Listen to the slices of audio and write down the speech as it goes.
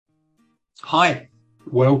Hi,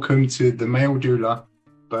 welcome to the Male Doula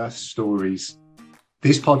Birth Stories.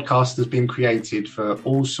 This podcast has been created for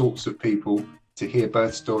all sorts of people to hear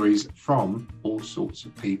birth stories from all sorts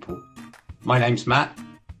of people. My name's Matt.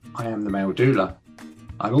 I am the Male Doula.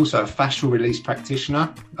 I'm also a fascial release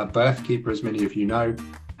practitioner, a birth keeper, as many of you know,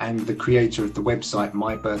 and the creator of the website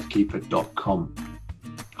mybirthkeeper.com.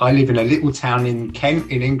 I live in a little town in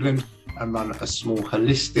Kent in England and run a small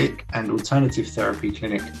holistic and alternative therapy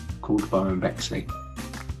clinic called Bowen Bexley.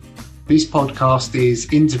 This podcast is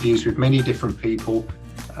interviews with many different people,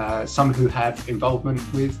 some who have involvement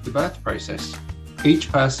with the birth process.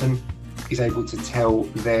 Each person is able to tell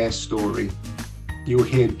their story. You'll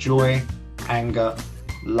hear joy, anger,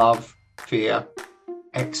 love, fear,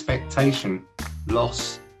 expectation,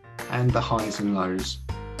 loss, and the highs and lows.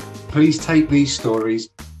 Please take these stories,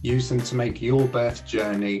 use them to make your birth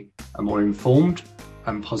journey a more informed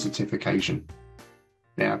and positive occasion.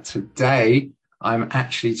 Now, today, I'm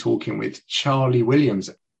actually talking with Charley Williams,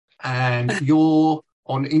 and you're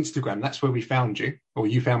on Instagram. That's where we found you, or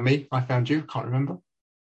you found me. I found you. I can't remember.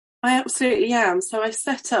 I absolutely am. So I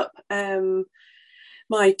set up my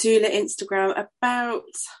doula Instagram about,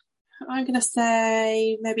 I'm going to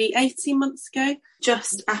say, maybe 18 months ago,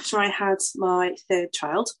 just after I had my third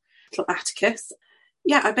child, little Atticus.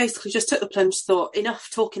 Yeah, I basically just took the plunge, thought, enough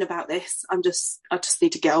talking about this. I just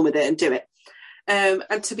need to get on with it and do it.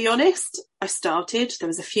 And to be honest, I started, there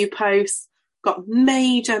was a few posts, got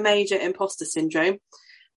major imposter syndrome.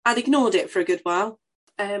 I'd ignored it for a good while.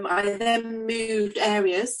 I then moved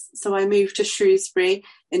areas. So I moved to Shrewsbury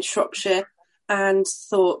in Shropshire and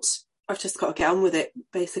thought, I've just got to get on with it.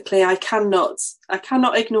 Basically, I cannot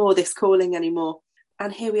ignore this calling anymore.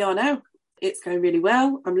 And here we are now. It's going really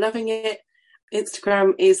well. I'm loving it.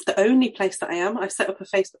 Instagram is the only place that I am. I've set up a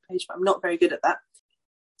Facebook page, but I'm not very good at that.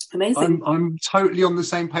 Amazing. I'm totally on the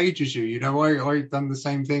same page as you. You know, I've done the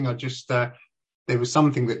same thing. I just, there was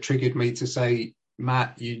something that triggered me to say,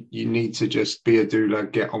 Matt, you need to just be a doula,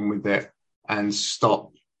 get on with it and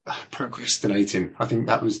stop procrastinating. I think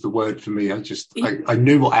that was the word for me. I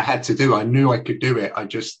knew what I had to do. I knew I could do it. I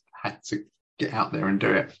just had to get out there and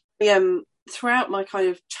do it. Throughout my kind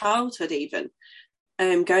of childhood even,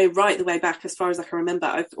 going right the way back as far as I can remember,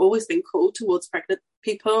 I've always been called towards pregnant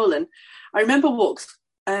people. And I remember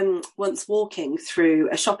once walking through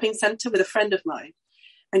a shopping centre with a friend of mine,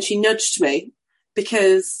 and she nudged me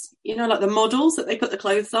because, you know, like the models that they put the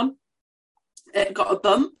clothes on, it got a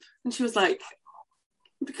bump. And she was like,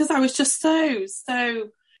 because I was just so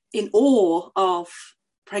in awe of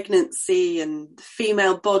pregnancy and the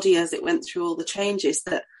female body as it went through all the changes,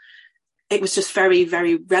 that it was just very,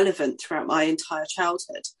 very relevant throughout my entire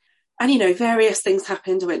childhood. And, you know, various things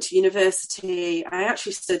happened. I went to university. I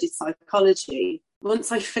actually studied psychology.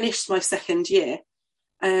 Once I finished my second year,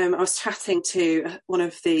 I was chatting to one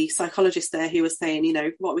of the psychologists there who was saying, you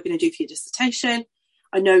know, what we're going to do for your dissertation.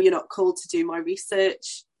 I know you're not called to do my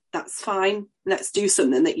research. That's fine. Let's do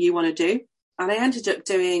something that you want to do. And I ended up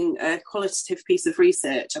doing a qualitative piece of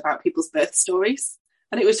research about people's birth stories.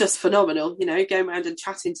 And it was just phenomenal, you know, going around and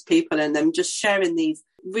chatting to people and them just sharing these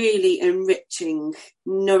really enriching,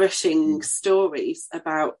 nourishing stories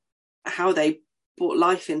about how they brought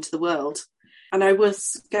life into the world. And I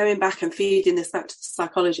was going back and feeding this back to the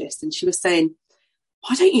psychologist, and she was saying,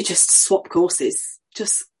 why don't you just swap courses?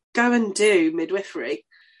 Just go and do midwifery.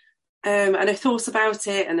 And I thought about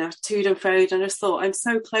it and I toed and froed, and I just thought, I'm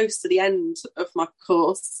so close to the end of my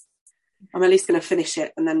course. I'm at least going to finish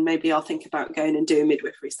it, and then maybe I'll think about going and doing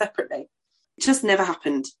midwifery separately. It just never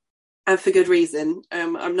happened, and for good reason.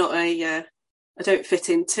 I'm not I don't fit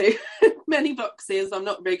into many boxes. I'm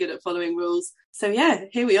not very good at following rules. So yeah,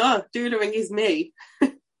 here we are. Doulaing is me.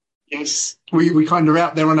 Yes, we kind of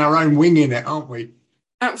out there on our own winging it, aren't we?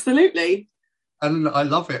 Absolutely. And I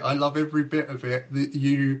love it. I love every bit of it.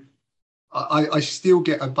 I still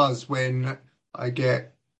get a buzz when I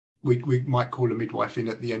get. We might call a midwife in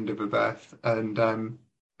at the end of a birth, and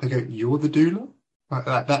they go, "You're the doula?" Like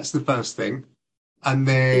that's the first thing. And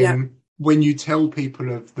then when you tell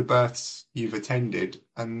people of the births you've attended,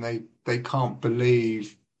 and they can't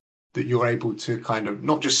believe that you're able to kind of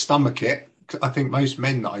not just stomach it. I think most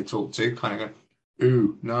men that I talk to kind of go,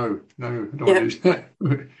 "Ooh, no, I don't want to do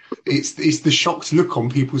that." It's the shocked look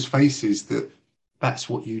on people's faces that's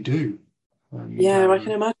what you do. I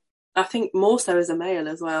can imagine. I think more so as a male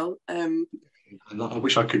as well. I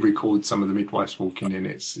wish I could record some of the midwives walking in.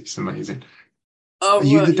 It's amazing. Oh, are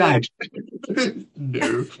you the dad?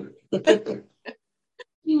 No.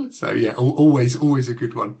 So yeah, always a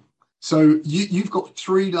good one. So you've got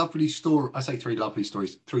three lovely stories. I say three lovely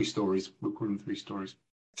stories. 3 stories. We'll call them 3 stories.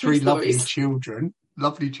 Three lovely stories.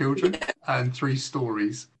 lovely children, Yeah. and 3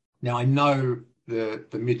 stories. Now, I know the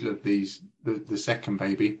middle of these, the second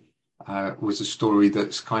baby, was a story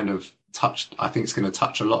that's kind of touched, I think it's going to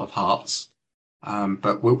touch a lot of hearts.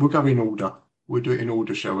 But we'll go in order. We'll do it in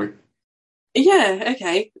order, shall we? Yeah,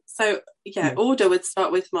 okay. So Yeah. order would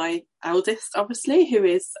start with my eldest, obviously, who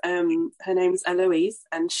is her name's Eloise,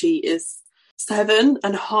 and she is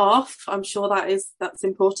 7.5. I'm sure that's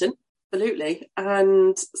important. Absolutely.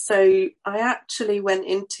 And so I actually went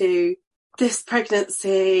into this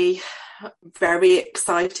pregnancy very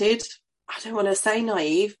excited. I don't want to say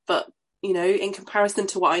naive, but in comparison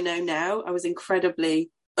to what I know now, I was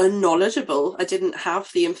incredibly unknowledgeable. I didn't have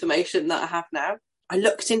the information that I have now. I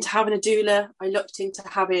looked into having a doula. I looked into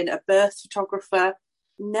having a birth photographer.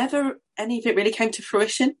 Never any of it really came to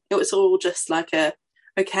fruition. It was all just like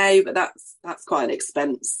okay, but that's quite an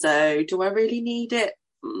expense. So do I really need it?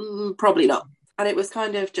 Probably not. And it was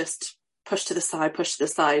kind of just pushed to the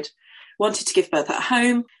side. Wanted to give birth at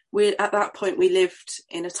home. At that point, we lived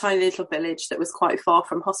in a tiny little village that was quite far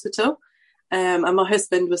from hospital. And my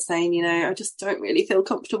husband was saying, I just don't really feel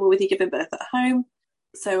comfortable with you giving birth at home.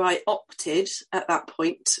 So I opted at that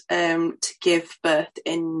point to give birth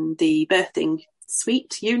in the birthing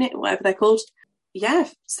suite unit, whatever they're called. Yeah,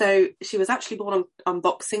 so she was actually born on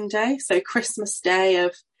Boxing Day, so Christmas Day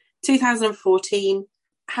of 2014.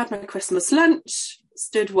 Had my Christmas lunch,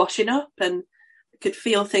 stood washing up, and could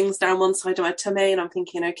feel things down one side of my tummy, and I'm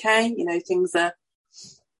thinking, okay, things are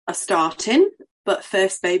starting. But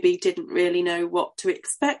first baby didn't really know what to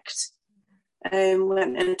expect.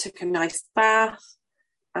 Went and took a nice bath,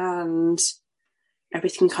 and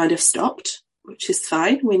everything kind of stopped, which is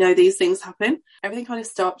fine. We know these things happen. Everything kind of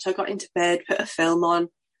stopped. I got into bed, put a film on,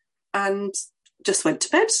 and just went to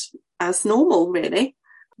bed as normal, really.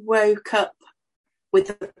 Woke up with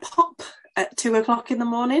a pop at 2:00 in the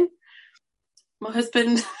morning. My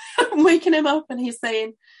husband, I'm waking him up, and he's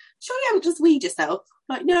saying, "Sure you haven't just weed yourself?"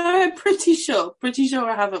 I'm like, no, I'm pretty sure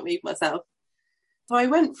I haven't weed myself. So I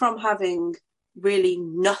went from having really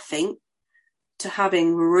nothing to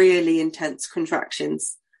having really intense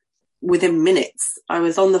contractions within minutes. I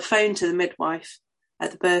was on the phone to the midwife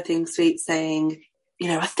at the birthing suite saying,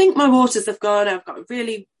 I think my waters have gone. I've got a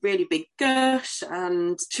really, really big gush.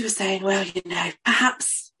 And she was saying, well,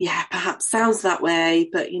 perhaps sounds that way,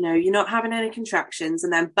 but, you're not having any contractions.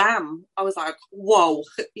 And then bam, I was like, whoa,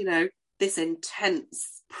 this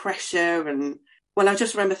intense pressure. And well, I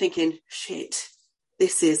just remember thinking, shit,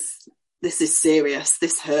 this is serious.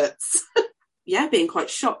 This hurts. Yeah, being quite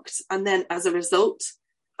shocked. And then as a result,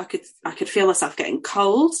 I could feel myself getting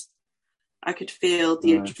cold. I could feel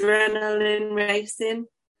the adrenaline racing.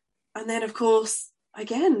 And then, of course,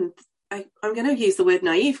 again, I'm going to use the word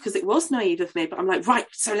naive because it was naive of me, but I'm like, right,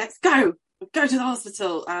 so let's go to the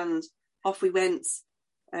hospital. And off we went.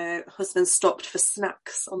 Husband stopped for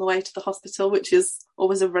snacks on the way to the hospital, which is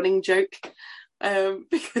always a running joke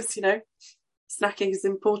because, snacking is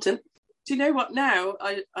important. Do you know what now?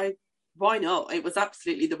 I why not? It was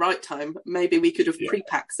absolutely the right time. Maybe we could have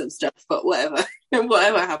pre-packed some stuff, but whatever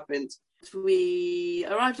happened. We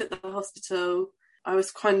arrived at the hospital. I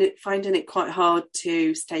was finding it quite hard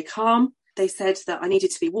to stay calm. They said that I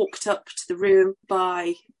needed to be walked up to the room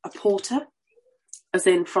by a porter, as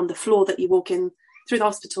in from the floor that you walk in through the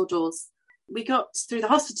hospital doors. We got through the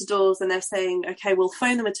hospital doors and they're saying, okay, we'll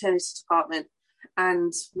phone the maternity department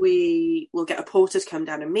and we will get a porter to come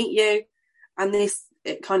down and meet you. And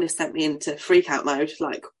it kind of sent me into freak out mode.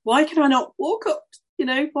 Like, why can I not walk up?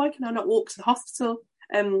 Why can I not walk to the hospital,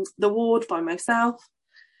 the ward by myself?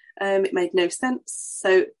 It made no sense.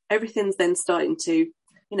 So everything's then starting to,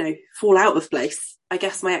 fall out of place. I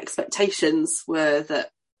guess my expectations were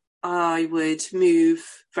that I would move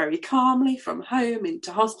very calmly from home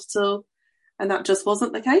into hospital, and that just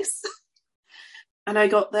wasn't the case. And I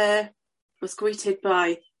got there, was greeted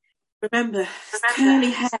by, remember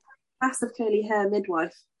curly hair, massive curly hair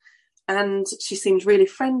midwife, and she seemed really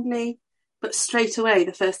friendly, but straight away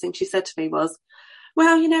the first thing she said to me was,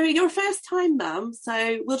 well, you're a first time mum,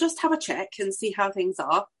 so we'll just have a check and see how things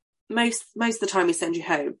are. Most of the time we send you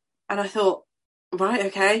home. And I thought, right,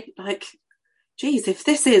 okay, like, geez, if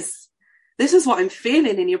this is what I'm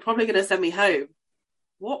feeling and you're probably going to send me home,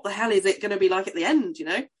 what the hell is it going to be like at the end,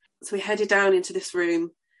 So we headed down into this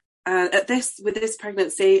room. With this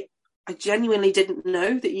pregnancy, I genuinely didn't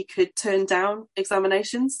know that you could turn down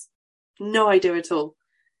examinations. No idea at all.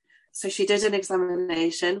 So she did an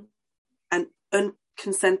examination and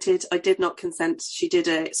unconsented. I did not consent. She did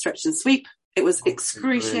a stretch and sweep. It was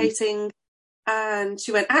excruciating. And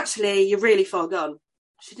she went, actually, you're really far gone.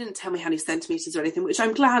 She didn't tell me how many centimetres or anything, which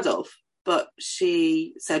I'm glad of. but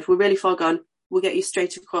she said, we're really far gone. We'll get you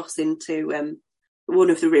straight across into one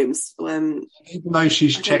of the rooms. Even though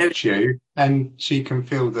she's checked you and she can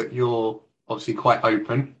feel that you're obviously quite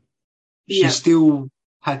open, she still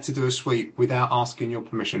had to do a sweep without asking your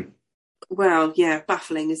permission. Well, yeah,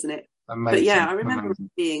 baffling, isn't it? Amazing. But yeah, I remember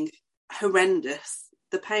it being horrendous.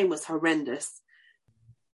 The pain was horrendous.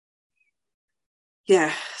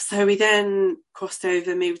 Yeah, so we then crossed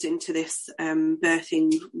over, moved into this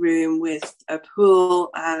birthing room with a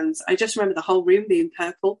pool, and I just remember the whole room being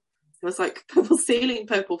purple. It was like purple ceiling,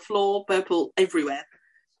 purple floor, purple everywhere.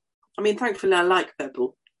 I mean, thankfully I like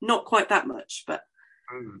purple. Not quite that much, but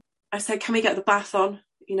I said, can we get the bath on?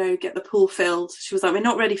 You know, get the pool filled. She was like, we're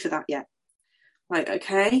not ready for that yet. Like,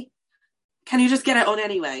 okay. Can you just get it on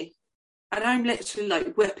anyway? And I'm literally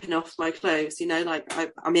like whipping off my clothes, you know, like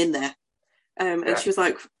I'm in there. And she was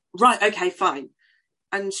like, right, okay, fine.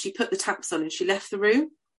 And she put the taps on and she left the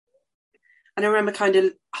room. And I remember kind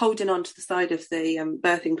of holding on to the side of the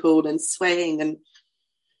birthing pool and swaying and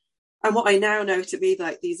what I now know to be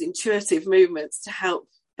like these intuitive movements to help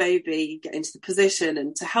baby get into the position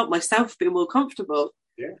and to help myself be more comfortable.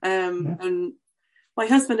 And my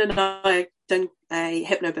husband and I done a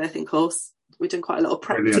hypnobirthing course. We've done quite a lot of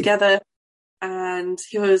prep together. And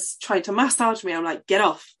he was trying to massage me. I'm like, get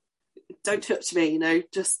off. Don't touch me, you know,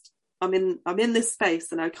 just I'm in this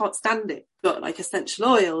space and I can't stand it. Got like essential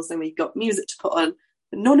oils and we got music to put on.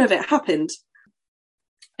 But none of it happened.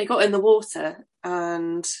 I got in the water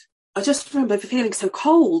and I just remember feeling so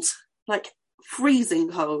cold, like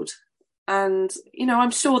freezing cold. And, you know,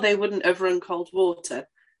 I'm sure they wouldn't have run cold water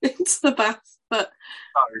into the bath, but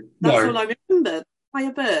that's all I remember.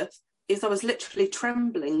 My birth is I was literally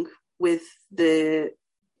trembling with I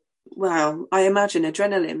imagine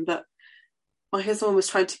adrenaline, but my husband was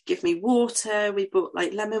trying to give me water. We brought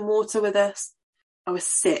like lemon water with us. I was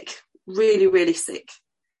sick, really, really sick.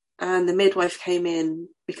 And the midwife came in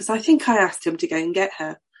because I think I asked him to go and get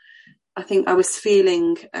her. I think I was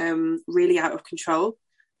feeling really out of control,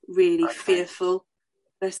 really fearful.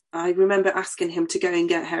 I remember asking him to go and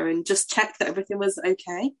get her and just check that everything was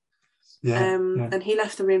okay. And he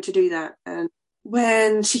left the room to do that. And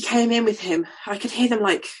when she came in with him, I could hear them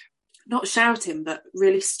like not shouting, but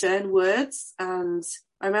really stern words. And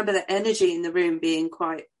I remember the energy in the room being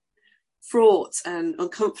quite fraught and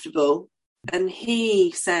uncomfortable. And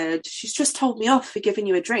he said, she's just told me off for giving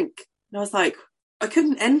you a drink. And I was like, I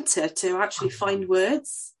couldn't enter to actually find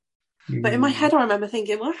words. But in my head, I remember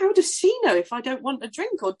thinking, well, how does she know if I don't want a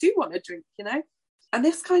drink or do want a drink, you know? And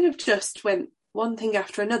this kind of just went one thing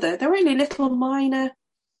after another. There were only little minor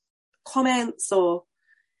comments or,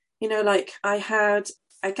 you know, like I had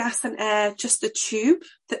a gas and air, just a tube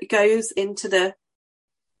that goes into the...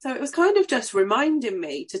 So it was kind of just reminding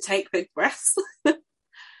me to take big breaths,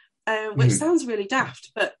 which sounds really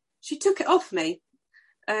daft, but she took it off me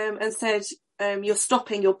and said, you're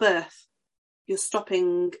stopping your birth. You're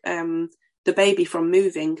stopping the baby from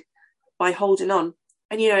moving by holding on.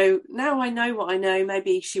 And, you know, now I know what I know.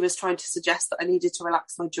 Maybe she was trying to suggest that I needed to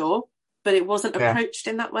relax my jaw, but it wasn't approached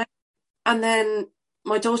in that way. And then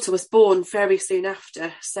my daughter was born very soon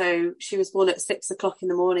after. So she was born at 6:00 in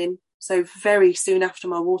the morning. So very soon after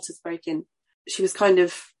my water's breaking, she was kind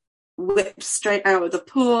of whipped straight out of the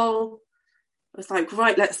pool. I was like,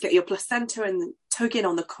 right, let's get your placenta and tugging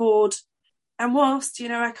on the cord. And whilst, you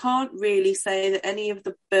know, I can't really say that any of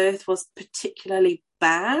the birth was particularly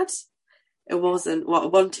bad, it wasn't what I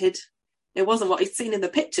wanted. It wasn't what I'd seen in the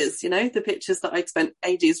pictures, you know, the pictures that I'd spent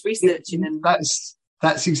ages researching. And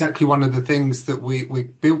that's exactly one of the things that we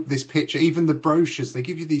built this picture. Even the brochures, they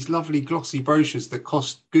give you these lovely glossy brochures that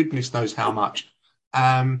cost goodness knows how much.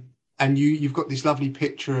 And you've got this lovely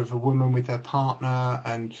picture of a woman with her partner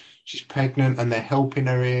and she's pregnant and they're helping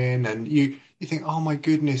her in, and you think, oh my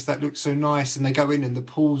goodness, that looks so nice. And they go in and the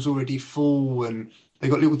pool's already full and they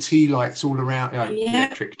got little tea lights all around,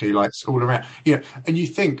 electric tea lights all around, and you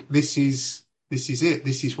think this is it.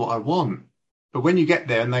 This is what I want. But when you get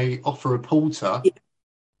there and they offer a porter,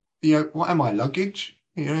 what am I, luggage?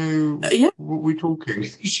 What are we talking?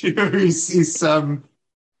 It's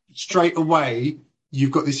straight away,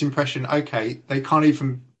 you've got this impression, okay, they can't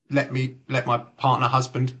even let my partner,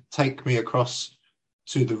 husband, take me across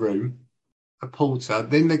to the room, a porter.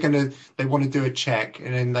 Then they want to do a check,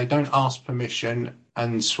 and then they don't ask permission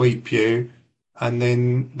and sweep you. And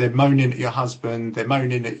then they're moaning at your husband, they're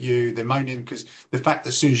moaning at you, they're moaning because the fact that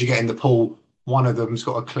as soon as you get in the pool, one of them's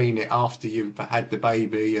got to clean it after you've had the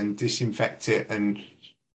baby and disinfect it. And,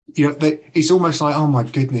 it's almost like, oh my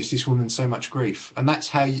goodness, this woman's so much grief. And that's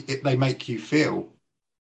how they make you feel.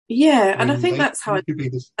 Yeah, and I think that's how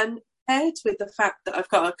and paired with the fact that I've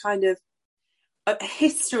got a kind of a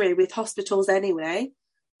history with hospitals anyway.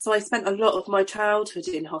 So I spent a lot of my childhood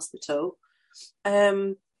in hospital.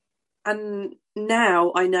 And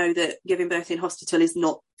now I know that giving birth in hospital is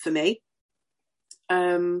not for me.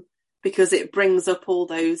 Because it brings up all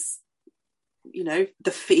those,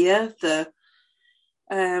 the fear,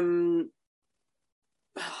 I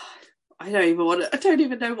don't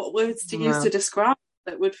even know what words to use to describe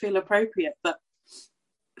that would feel appropriate, but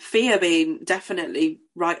fear being definitely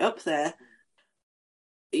right up there.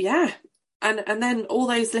 Yeah. And then all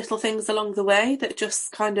those little things along the way that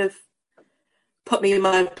just kind of put me in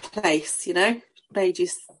my place, made you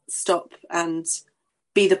stop and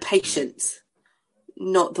be the patient,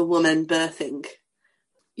 not the woman birthing.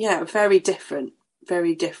 Yeah, very different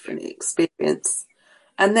experience.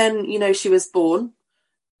 And then, she was born.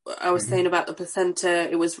 I was saying about the placenta,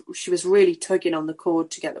 she was really tugging on the cord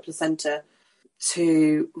to get the placenta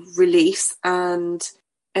to release, and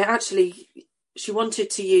she wanted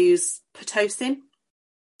to use Pitocin,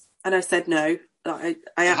 and I said no. I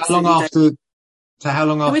absolutely how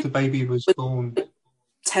long after baby was born?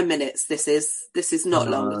 10 minutes. This is not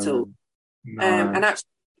long at all. No. And actually,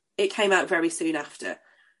 it came out very soon after.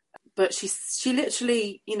 But she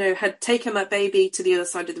literally, had taken my baby to the other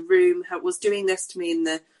side of the room, was doing this to me in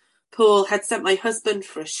the pool, had sent my husband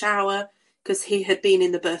for a shower because he had been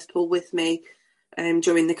in the birth pool with me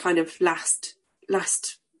during the kind of last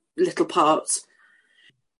little part.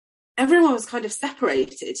 Everyone was kind of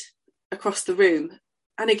separated across the room.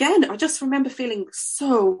 And again, I just remember feeling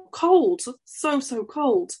so cold, so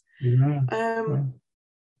cold. Yeah.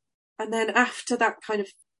 And then after the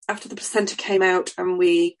placenta came out, and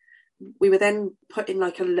we were then put in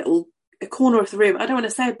like a corner of the room. I don't want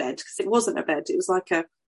to say a bed because it wasn't a bed. It was like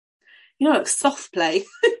like soft play.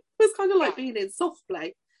 It was kind of like being in soft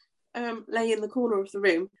play. Lay in the corner of the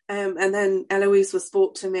room. And then Eloise was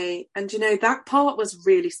brought to me. And, that part was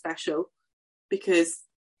really special because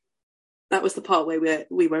that was the part where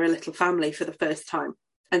we were a little family for the first time.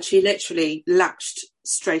 And she literally latched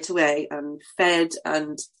straight away and fed,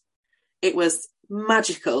 and it was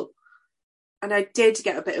magical. And I did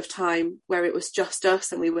get a bit of time where it was just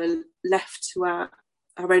us and we were left to our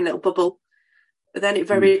own little bubble. But then it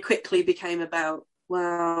very quickly became about,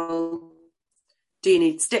 well, do you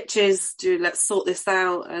need stitches? Let's sort this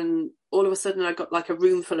out. And all of a sudden I got like a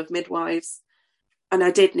room full of midwives, and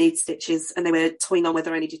I did need stitches, and they were toying on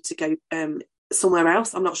whether I needed to go somewhere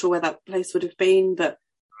else. I'm not sure where that place would have been, but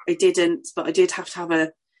I didn't. But I did have to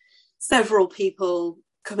have several people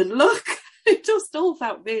come and look. It just all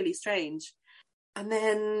felt really strange. And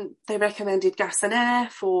then they recommended gas and air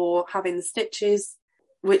for having the stitches,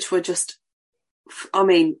 which were just,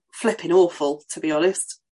 flipping awful, to be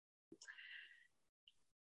honest.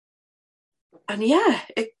 And yeah,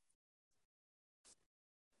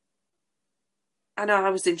 I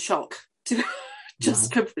was in shock.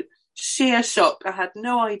 Just sheer shock. I had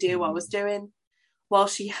no idea what I was doing. While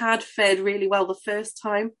she had fed really well the first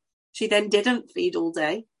time, she then didn't feed all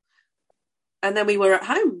day. And then we were at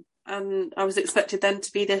home, and I was expected then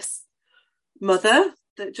to be this mother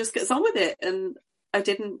that just gets on with it. And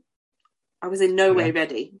I was in no way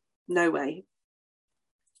ready. No way.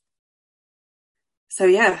 So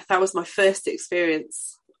yeah, that was my first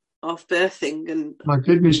experience of birthing. And my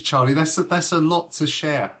goodness, Charlie, that's a lot to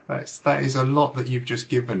share. That is a lot that you've just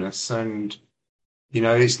given us. And,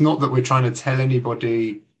 it's not that we're trying to tell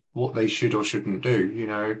anybody what they should or shouldn't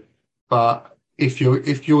do, but if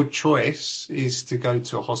your choice is to go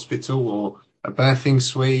to a hospital or a birthing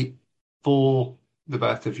suite for the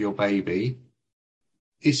birth of your baby,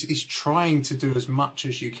 is trying to do as much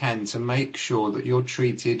as you can to make sure that you're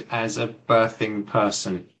treated as a birthing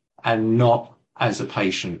person and not as a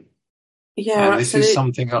patient. Yeah, and this is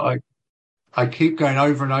something that I keep going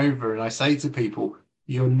over and over, and I say to people,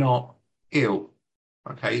 you're not ill,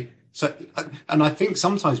 okay? So, and I think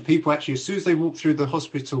sometimes people actually, as soon as they walk through the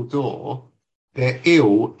hospital door, they're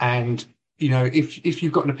ill. And, if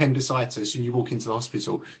you've got an appendicitis and you walk into the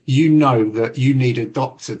hospital, that you need a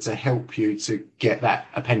doctor to help you to get that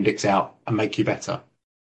appendix out and make you better.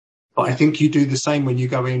 But I think you do the same when you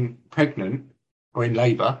go in pregnant or in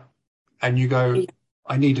labour and you go,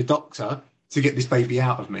 I need a doctor to get this baby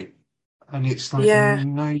out of me. And it's like,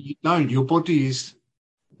 no, you don't. Your body is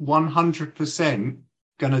 100%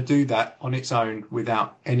 going to do that on its own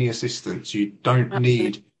without any assistance. You don't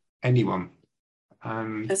need anyone.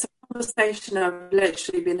 It's a conversation I've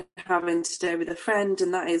literally been having today with a friend,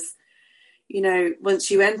 and that is,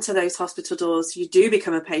 once you enter those hospital doors, you do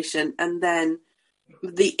become a patient, and then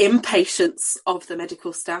the impatience of the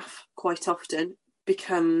medical staff quite often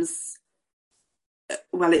becomes,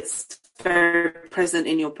 it's very present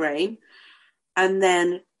in your brain. And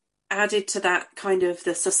then added to that kind of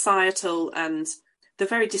the societal and the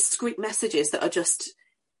very discreet messages that are just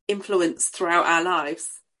influenced throughout our lives,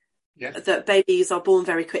 that babies are born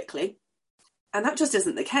very quickly. And that just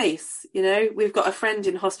isn't the case. You know, we've got a friend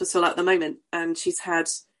in hospital at the moment, and she's had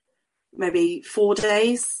maybe 4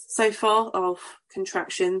 days so far of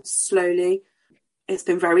contractions slowly. It's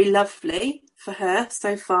been very lovely for her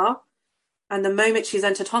so far. And the moment she's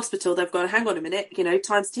entered hospital, they've gone, hang on a minute, you know,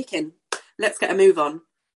 time's ticking. Let's get a move on.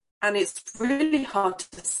 And it's really hard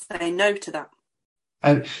to say no to that.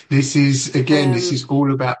 And this is, again, this is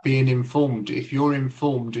all about being informed. If you're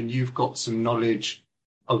informed and you've got some knowledge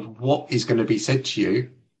of what is going to be said to you,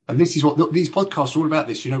 and this is what these podcasts are all about,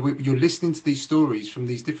 this, you know, you're listening to these stories from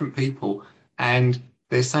these different people, and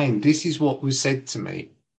they're saying, this is what was said to me.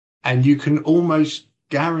 And you can almost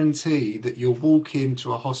guarantee that you'll walk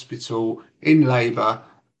into a hospital in labour.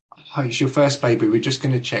 Oh, it's your first baby. We're just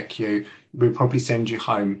going to check you. We'll probably send you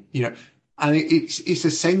home, you know. And it's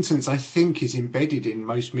a sentence I think is embedded in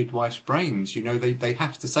most midwives' brains. You know, they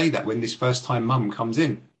have to say that when this first time mum comes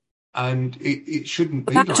in. And it shouldn't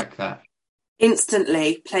be like that.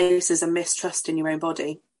 Instantly places a mistrust in your own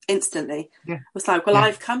body. Instantly. Yeah. It's like, well,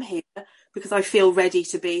 I've come here because I feel ready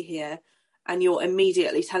to be here. And you're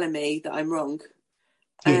immediately telling me that I'm wrong.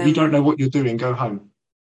 Yeah, you don't know what you're doing. Go home.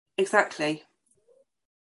 Exactly.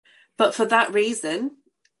 But for that reason,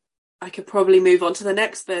 I could probably move on to the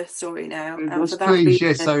next birth story now. Yes, please.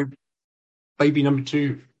 Yeah, so baby number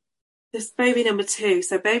 2. This baby number 2.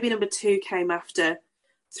 So baby number 2 came after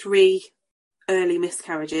 3 early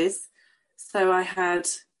miscarriages. So I had,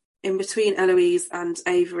 in between Eloise and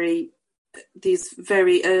Avery, these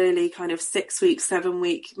very early kind of 6-week,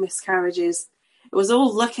 7-week miscarriages. It was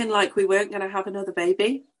all looking like we weren't going to have another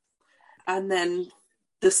baby. And then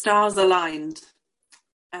the stars aligned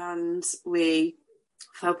and we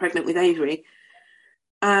fell pregnant with Avery.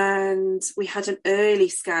 And we had an early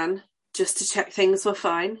scan just to check things were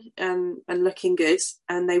fine and looking good.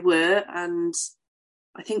 And they were. And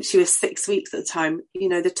I think she was 6 weeks at the time. You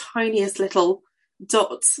know, the tiniest little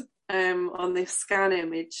dots on this scan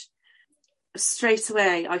image. Straight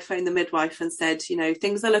away, I phoned the midwife and said, you know,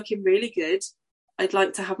 things are looking really good. I'd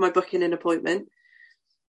like to have my booking in appointment.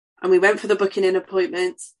 And we went for the booking in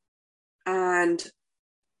appointment. And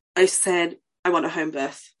I said, I want a home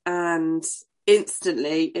birth. And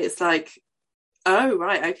instantly it's like, oh,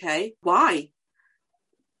 right, okay. Why?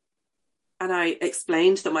 And I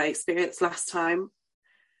explained that my experience last time.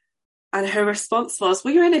 And her response was,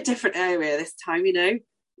 well, you're in a different area this time, you know.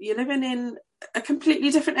 You're living in a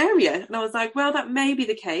completely different area. And I was like, well, that may be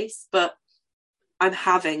the case, but I'm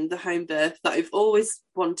having the home birth that I've always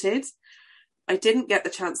wanted. I didn't get the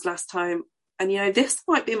chance last time. And, you know, this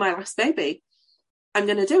might be my last baby. I'm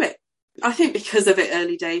going to do it. I think because of it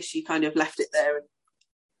early days, she kind of left it there. And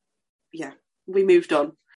yeah, we moved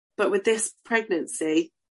on. But with this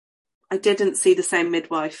pregnancy, I didn't see the same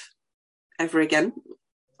midwife ever again.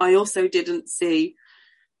 I also didn't see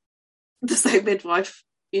the same midwife,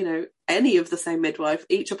 you know, any of the same midwife.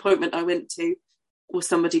 Each appointment I went to was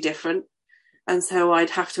somebody different. And so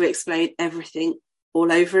I'd have to explain everything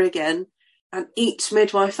all over again. And each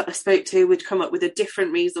midwife that I spoke to would come up with a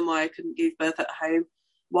different reason why I couldn't give birth at home.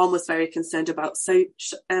 One was very concerned about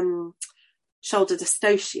shoulder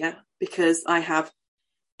dystocia because I have,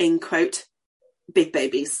 in quote, big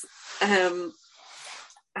babies. And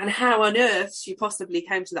how on earth she possibly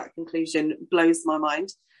came to that conclusion blows my mind.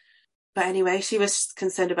 But anyway, she was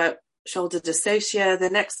concerned about shoulder dystocia. The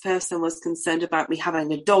next person was concerned about me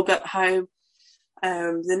having a dog at home.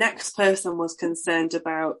 The next person was concerned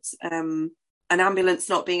about an ambulance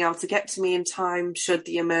not being able to get to me in time should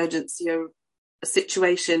the emergency or a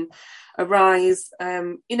situation arise.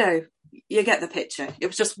 You know, you get the picture. It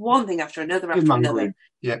was just one thing after another after another.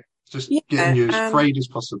 Yeah, just getting you as afraid as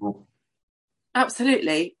possible.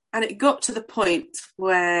 Absolutely. And it got to the point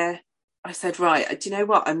where I said, right, do you know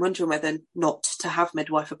what? I'm wondering whether not to have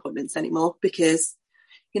midwife appointments anymore because,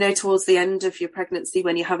 you know, towards the end of your pregnancy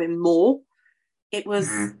when you're having more, it was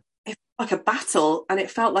it felt like a battle. And it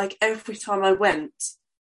felt like every time I went,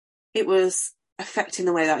 it was affecting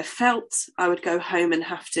the way that I felt. I would go home and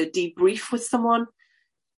have to debrief with someone.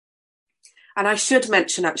 And I should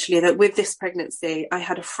mention actually that with this pregnancy, I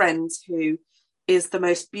had a friend who is the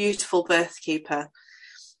most beautiful birth keeper.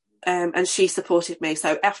 And she supported me.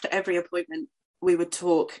 So after every appointment, we would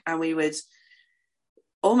talk and we would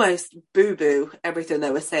almost boo-boo everything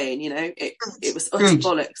they were saying, you know. It was utter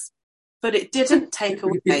bollocks. But it didn't take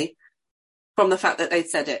away from the fact that they'd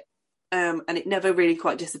said it. And it never really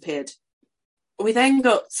quite disappeared. We then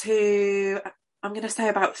got to, I'm going to say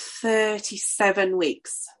about 37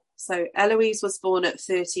 weeks. So Eloise was born at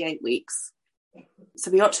 38 weeks.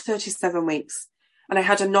 So we got to 37 weeks and I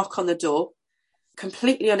had a knock on the door,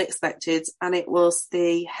 completely unexpected. And it was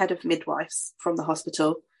the head of midwives from the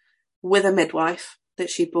hospital with a midwife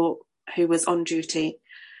that she brought who was on duty.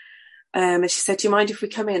 And she said, do you mind if we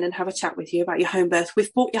come in and have a chat with you about your home birth?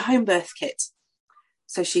 We've bought your home birth kit.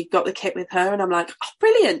 So she got the kit with her and I'm like, oh,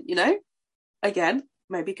 brilliant, you know, again,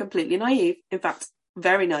 maybe completely naive. In fact,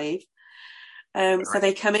 very naive. So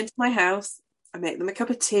they come into my house, I make them a cup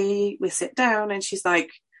of tea, we sit down and she's like,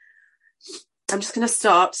 I'm just going to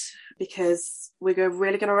start because we're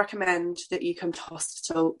really going to recommend that you come to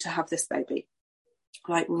hospital to have this baby.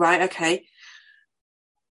 I'm like, right, okay.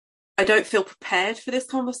 I don't feel prepared for this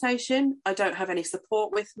conversation. I don't have any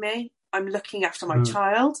support with me. I'm looking after my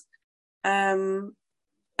child.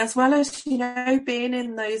 As well as, you know, being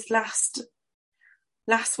in those last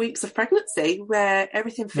weeks of pregnancy where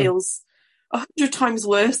everything feels 100 times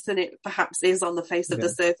worse than it perhaps is on the face of the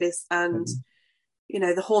surface. And, you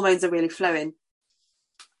know, the hormones are really flowing.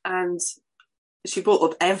 And she brought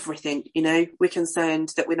up everything, you know, we're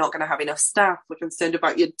concerned that we're not going to have enough staff. We're concerned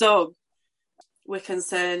about your dog. We're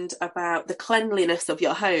concerned about the cleanliness of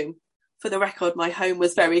your home. For the record, my home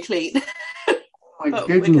was very clean. Oh my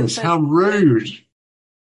goodness, how rude.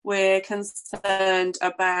 We're concerned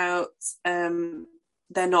about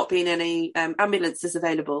there not being any ambulances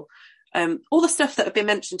available. All the stuff that have been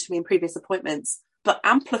mentioned to me in previous appointments, but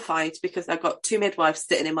amplified because I've got two midwives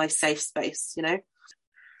sitting in my safe space, you know.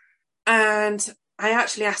 And I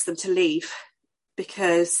actually asked them to leave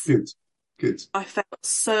because Good. I felt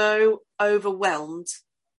so overwhelmed,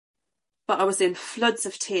 but I was in floods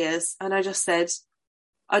of tears and I just said,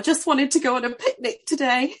 I just wanted to go on a picnic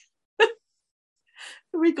today.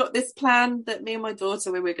 We got this plan that me and my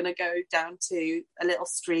daughter, we were going to go down to a little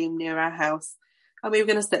stream near our house and we were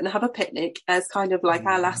going to sit and have a picnic as kind of like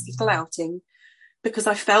our last little outing because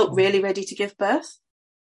I felt really ready to give birth.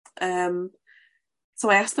 So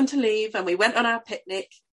I asked them to leave and we went on our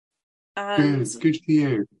picnic. And good for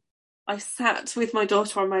you. I sat with my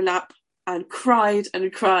daughter on my lap and cried,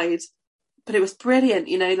 but it was brilliant,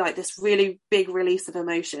 you know, like this really big release of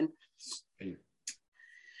emotion.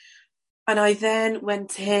 And I then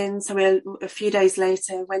went in, a few days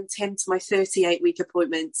later, went into my 38-week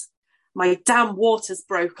appointment. My damn waters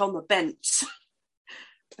broke on the bench.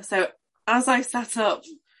 So as I sat up,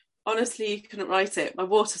 honestly, you couldn't write it. My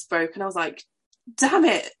waters broke and I was like, damn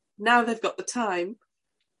it, now they've got the time.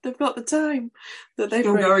 They've got the time that they've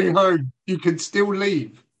going home. You can still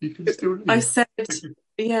leave. I said,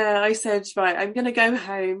 right, I'm going to go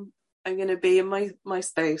home. I'm going to be in my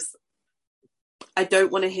space. I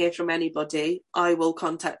don't want to hear from anybody. I will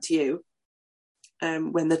contact you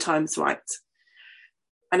when the time's right.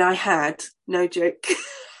 And I had, no joke,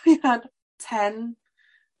 I had 10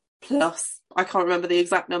 plus, I can't remember the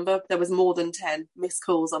exact number. There was more than 10 missed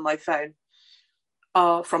calls on my phone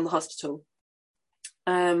from the hospital.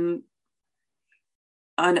 And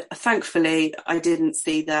thankfully I didn't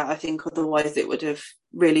see that. I think otherwise it would have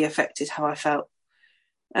really affected how I felt.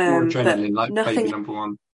 More adrenaline, like baby number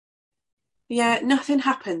one. Yeah, nothing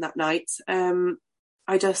happened that night. I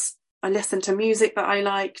listened to music that I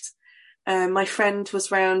liked. My friend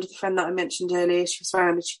was round, the friend that I mentioned earlier, she was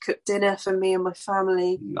round and she cooked dinner for me and my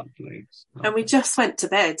family. Lovely. And we just went to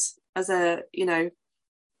bed as a, you know,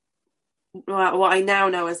 what I now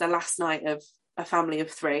know as the last night of a family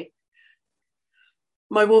of 3.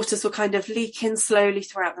 My waters were kind of leaking slowly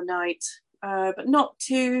throughout the night, but not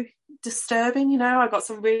too disturbing, you know. I got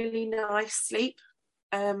some really nice sleep.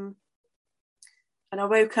 And I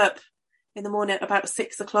woke up in the morning at about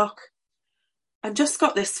 6:00 and just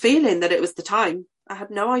got this feeling that it was the time. I had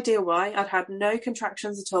no idea why. I'd had no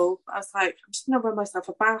contractions at all. I was like, I'm just going to run myself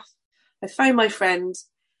a bath. I phoned my friend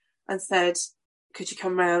and said, could you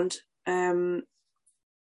come round? And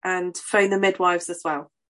phone the midwives as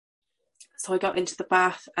well. So I got into the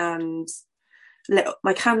bath and lit up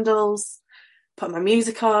my candles, put my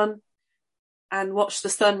music on and watched the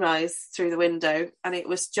sunrise through the window. And it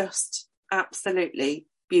was just absolutely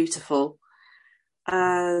beautiful.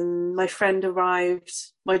 And my friend arrived,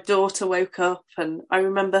 my daughter woke up and I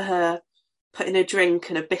remember her putting a drink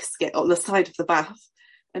and a biscuit on the side of the bath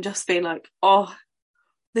and just being like, oh,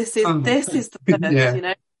 this is the birth, you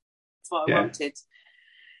know, that's what I wanted.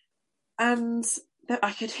 And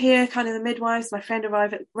I could hear kind of the midwives, my friend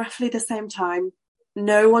arrived at roughly the same time.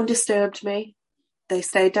 No one disturbed me. They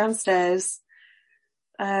stayed downstairs.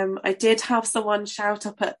 I did have someone shout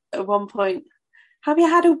up at one point, have you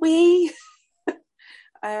had a wee?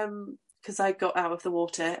 Because I got out of the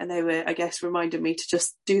water and they were, I guess, reminding me to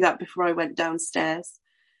just do that before I went downstairs.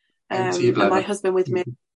 And my husband with me.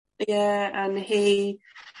 Yeah, and he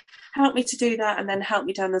helped me to do that and then helped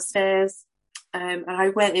me down the stairs. And I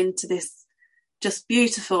went into this just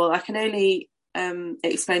beautiful, I can only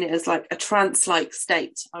explain it as like a trance-like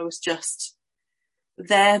state. I was just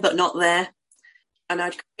there, but not there. And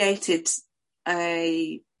I'd created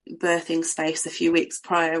a birthing space a few weeks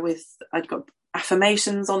prior I'd got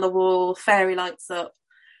affirmations on the wall, fairy lights up.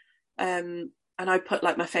 And I put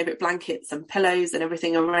like my favourite blankets and pillows and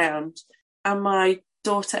everything around. And my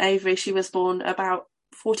daughter Avery, she was born about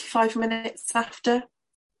 45 minutes after.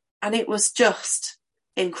 And it was just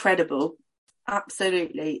incredible.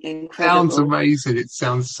 Absolutely incredible. Sounds amazing. It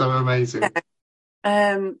sounds so amazing.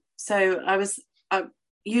 Yeah. So I was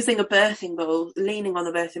using a birthing ball, leaning on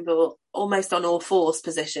the birthing ball, almost on all fours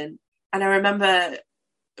position. And I remember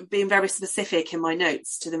being very specific in my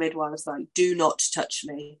notes to the midwives, like, do not touch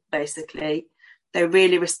me, basically. They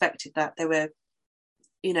really respected that. They were,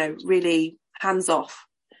 really hands off.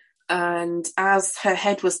 And as her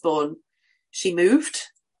head was born, she moved,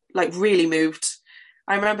 like really moved.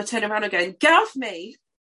 I remember turning around and going, get off me.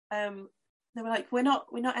 They were like, we're not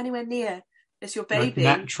anywhere near. It's your baby.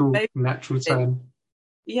 Natural turn.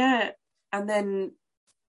 Yeah. And then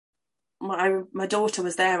my daughter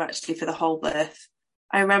was there actually for the whole birth.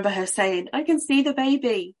 I remember her saying, I can see the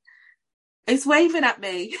baby. It's waving at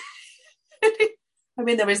me. I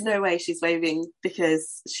mean, there is no way she's waving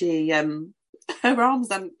because she, her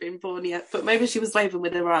arms hadn't been born yet, but maybe she was waving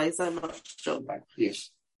with her eyes. I'm not sure. Yes.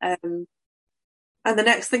 And the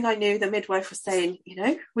next thing I knew, the midwife was saying,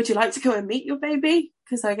 would you like to go and meet your baby?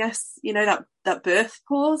 Because I guess, that birth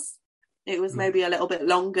pause, it was maybe a little bit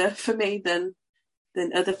longer for me than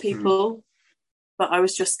other people. But I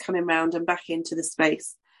was just coming round and back into the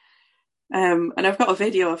space. And I've got a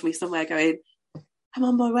video of me somewhere going, I'm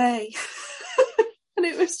on my way. And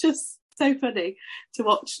it was just so funny to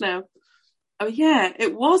watch now. Oh yeah,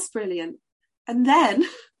 it was brilliant. And then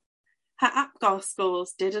her APGAR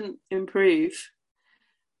scores didn't improve.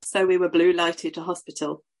 So we were blue lighted to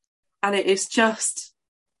hospital. And it is just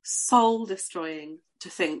soul destroying to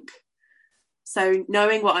think. So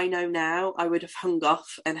knowing what I know now, I would have hung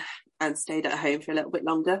off and stayed at home for a little bit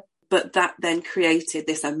longer. But that then created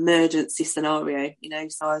this emergency scenario,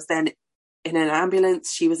 So I was then in an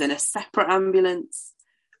ambulance. She was in a separate ambulance.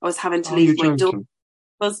 I was having to leave my daughter,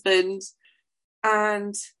 husband,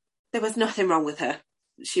 and there was nothing wrong with her.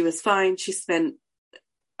 She was fine. She spent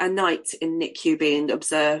a night in NICU being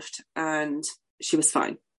observed and she was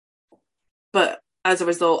fine. But as a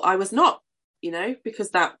result, I was not, because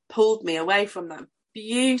that pulled me away from that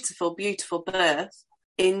beautiful, beautiful birth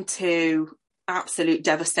into absolute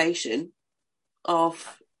devastation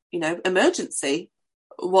of, emergency.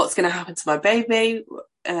 What's going to happen to my baby?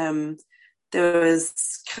 There was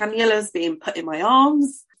cannulas being put in my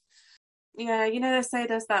arms. Yeah, they say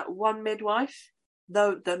there's that one midwife,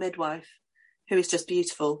 the midwife, who is just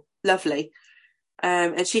beautiful, lovely.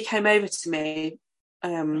 And she came over to me.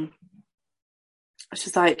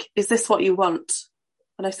 She's like, is this what you want?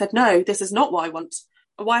 And I said, no, this is not what I want.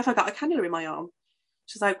 Why have I got a cannula in my arm?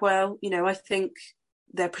 She's like, well, I think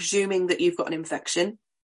they're presuming that you've got an infection.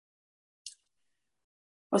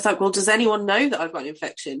 I was like, well, does anyone know that I've got an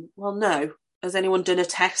infection? Well, no. Has anyone done a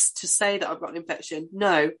test to say that I've got an infection?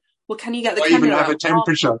 No. Well, can you get the cannula even have a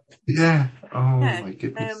temperature? Yeah. Oh, yeah. My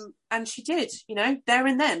goodness. And she did, there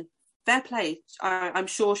and then. Fair play. I'm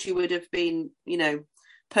sure she would have been,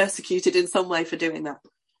 persecuted in some way for doing that.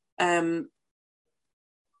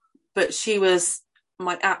 But she was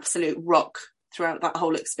my absolute rock throughout that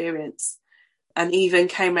whole experience. And even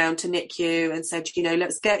came round to NICU and said,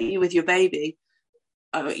 let's get you with your baby.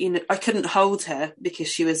 I couldn't hold her because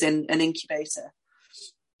she was in an incubator.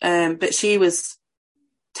 But she was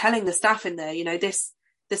telling the staff in there,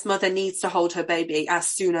 this mother needs to hold her baby as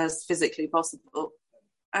soon as physically possible.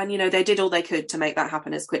 And, they did all they could to make that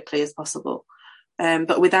happen as quickly as possible.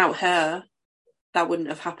 But without her, that wouldn't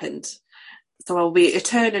have happened. So I'll be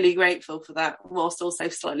eternally grateful for that, whilst also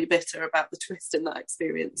slightly bitter about the twist in that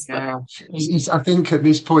experience. Yeah, I think at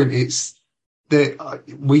this point,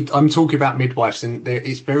 I'm talking about midwives, and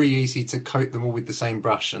it's very easy to coat them all with the same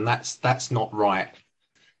brush, and that's not right.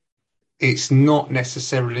 It's not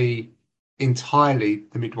necessarily entirely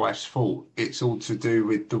the midwife's fault. It's all to do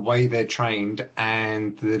with the way they're trained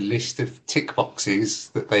and the list of tick boxes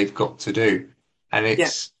that they've got to do. And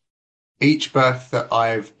it's each birth that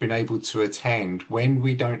I've been able to attend, when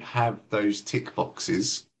we don't have those tick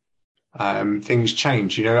boxes, things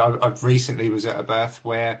change. I've recently was at a birth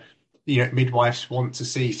where midwives want to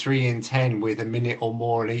see 3 in 10 with a minute or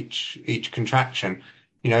more in each contraction.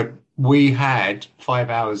 We had 5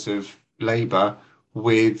 hours of labour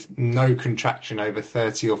with no contraction over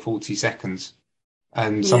 30 or 40 seconds.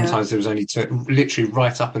 And Yeah. sometimes there was only literally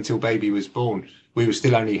right up until baby was born, we were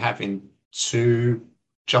still only having two,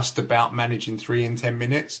 just about managing 3 in 10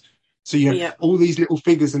 minutes. So, Yeah. all these little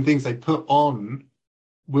figures and things they put on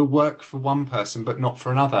will work for one person, but not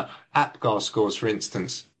for another. APGAR scores, for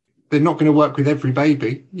instance, they're not going to work with every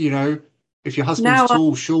baby. If your husband's Now,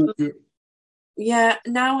 tall, short.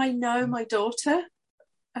 now I know my daughter.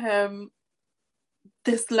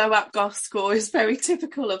 This low APGAR score is very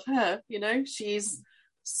typical of her. She's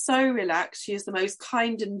so relaxed. She is the most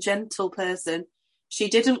kind and gentle person. She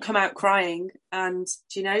didn't come out crying, and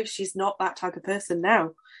she's not that type of person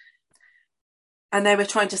now. And they were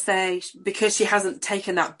trying to say, because she hasn't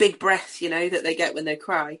taken that big breath, that they get when they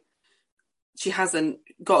cry, she hasn't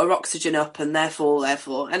got her oxygen up, and therefore,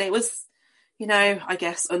 and it was, I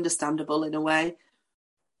guess understandable in a way,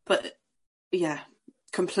 but yeah,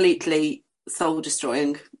 completely soul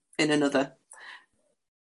destroying in another.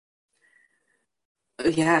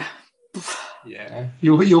 Yeah.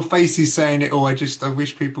 Your face is saying it all. I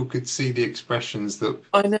wish people could see the expressions that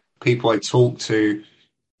I know. people I talk to.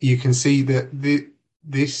 You can see that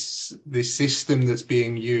this system that's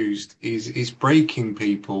being used is breaking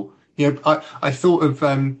people. I thought of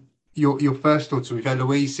your first daughter with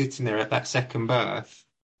Eloise sitting there at that second birth.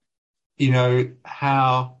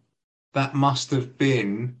 How that must have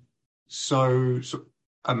been so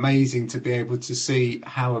amazing to be able to see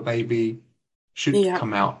how a baby should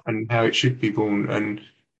come out and how it should be born, and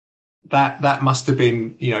that must have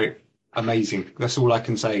been amazing. That's all I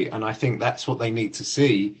can say, and I think that's what they need to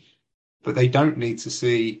see. But they don't need to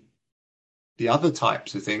see the other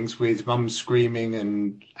types of things with mums screaming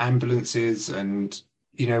and ambulances and,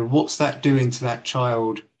 what's that doing to that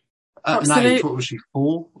child at an age? What was she,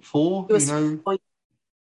 four?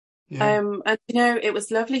 Yeah. And, it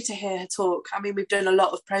was lovely to hear her talk. I mean, we've done a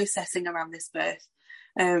lot of processing around this birth.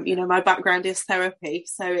 My background is therapy,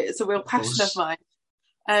 so it's a real passion of mine.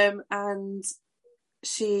 And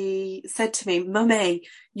she said to me, "Mummy,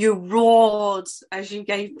 you roared as you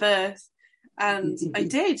gave birth." And I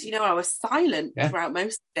did, I was silent throughout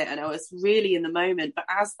most of it, and I was really in the moment. But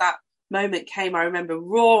as that moment came, I remember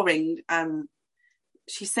roaring, and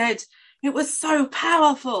she said, "It was so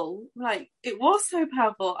powerful." Like, it was so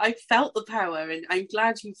powerful. I felt the power, and I'm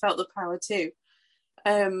glad you felt the power too.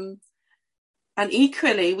 And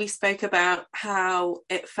equally, we spoke about how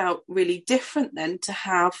it felt really different then to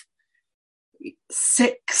have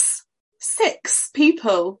six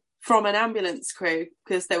people from an ambulance crew,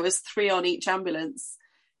 because there was 3 on each ambulance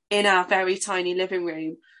in our very tiny living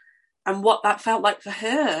room, and what that felt like for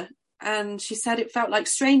her. And she said it felt like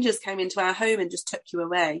strangers came into our home and just took you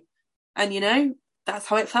away. And that's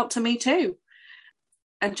how it felt to me too.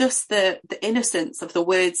 And just the innocence of the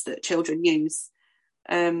words that children use.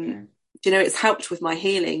 It's helped with my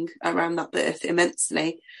healing around that birth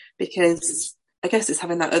immensely, because I guess it's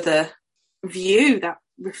having that other view, that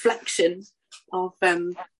reflection of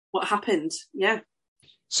what happened. Yeah.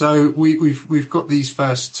 So we've got these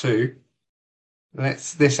first two. I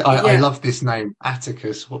love this name,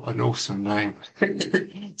 Atticus. What an awesome name.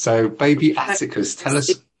 So baby Atticus, tell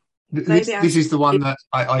us. This is the one that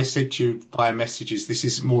I said to you via messages. This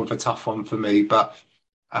is more of a tough one for me, but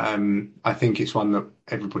I think it's one that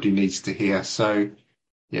everybody needs to hear. So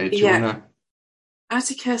do you want to?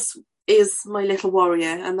 Atticus is my little warrior,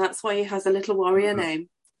 and that's why he has a little warrior name.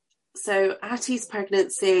 So Attie's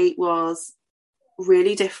pregnancy was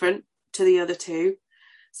really different to the other two.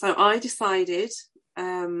 So I decided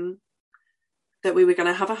that we were going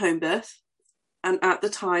to have a home birth, and at the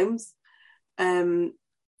times,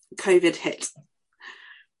 COVID hit,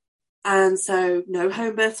 and so no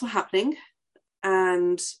home births were happening.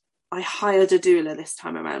 And I hired a doula this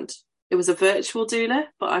time around. It was a virtual doula,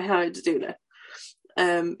 but I hired a doula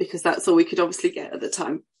because that's all we could obviously get at the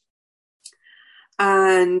time.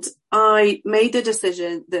 And I made the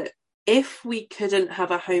decision that if we couldn't have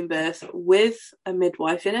a home birth with a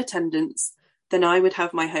midwife in attendance, then I would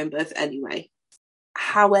have my home birth anyway.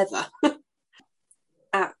 However,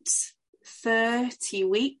 at 30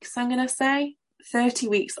 weeks, I'm going to say, 30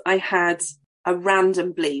 weeks, I had a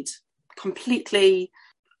random bleed. Completely,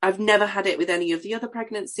 I've never had it with any of the other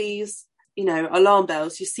pregnancies. Alarm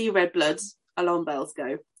bells, you see red blood, alarm bells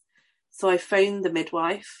go. So I phoned the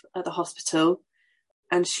midwife at the hospital,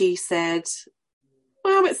 and she said,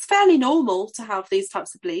 "Well, it's fairly normal to have these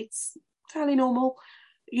types of bleeds. Fairly normal.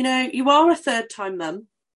 You are a third-time mum.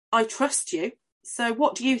 I trust you. So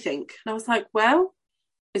what do you think?" And I was like, well,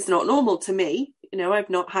 it's not normal to me. I've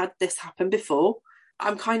not had this happen before.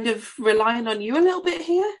 I'm kind of relying on you a little bit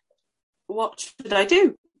here. What should I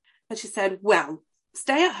do? And she said, "Well,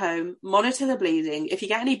 stay at home, monitor the bleeding. If you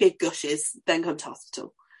get any big gushes, then come to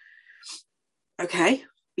hospital. Okay.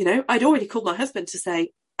 I'd already called my husband to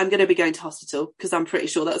say, I'm going to be going to hospital, because I'm pretty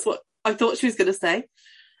sure that's what I thought she was going to say.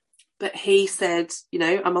 But he said,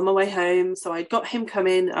 I'm on my way home. So I'd got him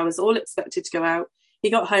coming. I was all expected to go out. He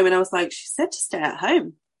got home and I was like, she said to stay at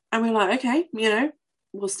home. And we're like, okay,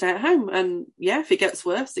 we'll stay at home. And yeah, if it gets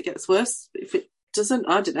worse, it gets worse. If it doesn't,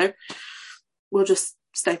 I don't know. We'll just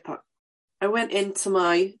stay put. I went into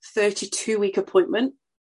my 32-week appointment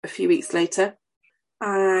a few weeks later.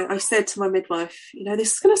 I said to my midwife,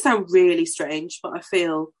 this is going to sound really strange, but I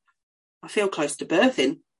feel close to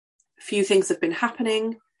birthing. A few things have been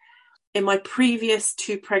happening. In my previous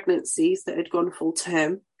 2 pregnancies that had gone full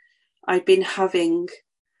term, I'd been having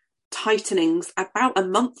tightenings about a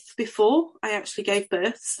month before I actually gave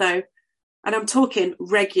birth. So, and I'm talking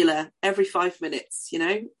regular, every 5 minutes,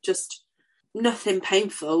 just nothing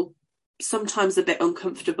painful, sometimes a bit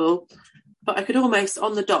uncomfortable, but I could almost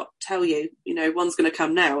on the dot tell you, one's going to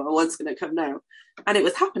come now or one's going to come now. And it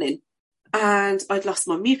was happening. And I'd lost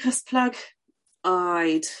my mucus plug.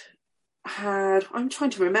 I'm trying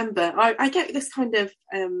to remember, I get this kind of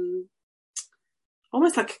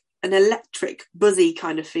almost like an electric buzzy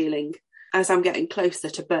kind of feeling as I'm getting closer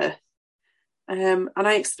to birth. And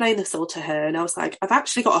I explained this all to her and I was like, I've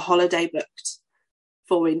actually got a holiday booked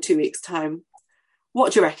for in 2 weeks' time.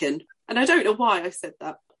 What do you reckon? And I don't know why I said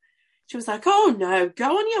that. She was like, oh no,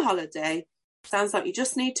 go on your holiday. Sounds like you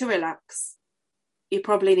just need to relax. You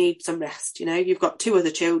probably need some rest. You've got 2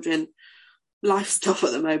 other children, life's tough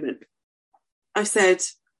at the moment. I said,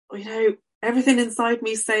 everything inside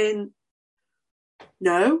me saying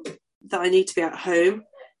no, that I need to be at home,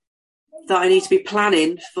 that I need to be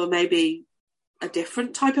planning for maybe a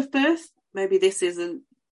different type of birth. Maybe this isn't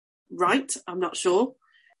right. I'm not sure.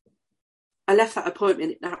 I left that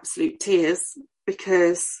appointment in absolute tears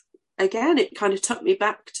because, again, it kind of took me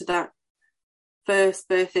back to that first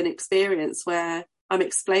birthing experience where I'm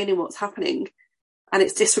explaining what's happening and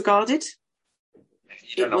it's disregarded.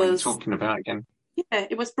 You don't know what you're talking about again. Yeah,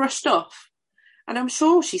 it was brushed off. And I'm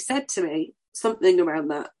sure she said to me something around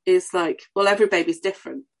that is like, well, every baby's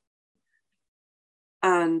different.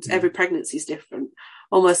 And every pregnancy is different.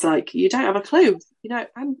 Almost like you don't have a clue,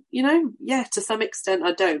 and yeah, to some extent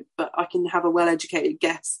I don't, but I can have a well-educated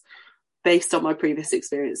guess based on my previous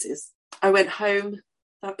experiences. I went home.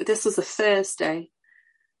 This was a Thursday.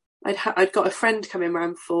 I'd got a friend coming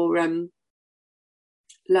around for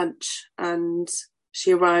lunch, and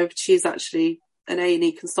she arrived. She's actually an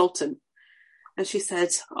A&E consultant, and she said,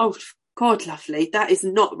 "Oh God, lovely, that is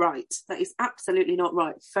not right. That is absolutely not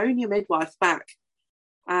right. Phone your midwife back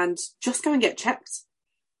and just go and get checked."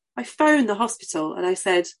 I phoned the hospital and I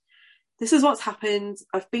said, this is what's happened.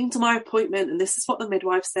 I've been to my appointment and this is what the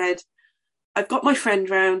midwife said. I've got my friend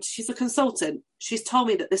round. She's a consultant. She's told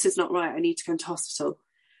me that this is not right. I need to go to hospital.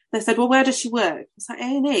 They said, well, where does she work? I was like,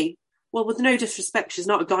 A&E. Well, with no disrespect, she's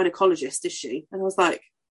not a gynecologist, is she? And I was like,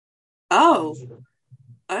 oh,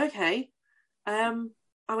 okay. I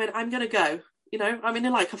went, I'm going to go. I'm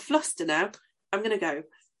in like a fluster now. I'm going to go.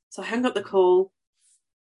 So I hung up the call.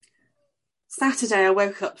 Saturday, I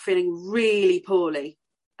woke up feeling really poorly.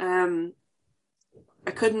 I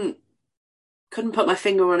couldn't put my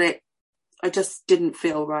finger on it. I just didn't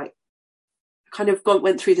feel right. I kind of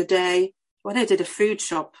went through the day. When I did a food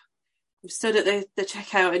shop, I stood at the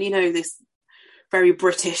checkout and, this very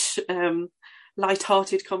British,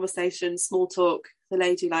 light-hearted conversation, small talk. The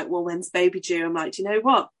lady like, well, when's baby due? I'm like, do you know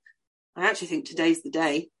what? I actually think today's the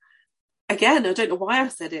day. Again, I don't know why I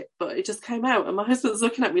said it, but it just came out. And my husband's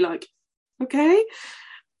looking at me like, okay.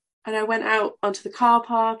 And I went out onto the car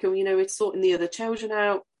park and, we're sorting the other children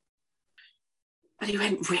out. And he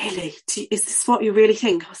went, really? Is this what you really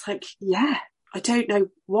think? I was like, yeah, I don't know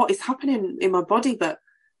what is happening in my body, but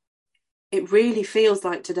it really feels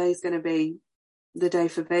like today's going to be the day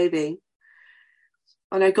for baby.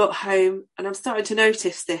 And I got home and I'm starting to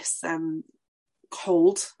notice this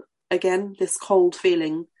cold again, this cold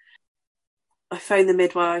feeling. I phoned the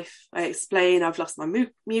midwife. I explained I've lost my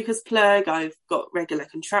mucus plug. I've got regular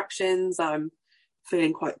contractions. I'm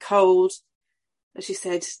feeling quite cold. And she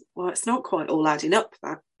said, well, it's not quite all adding up,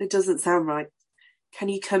 that. It doesn't sound right. Can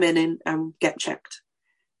you come in and get checked?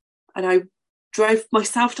 And I drove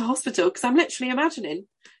myself to hospital because I'm literally imagining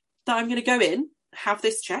that I'm going to go in, have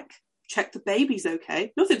this check the baby's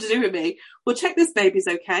okay. Nothing to do with me. We'll check this baby's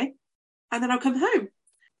okay. And then I'll come home.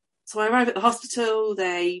 So I arrive at the hospital.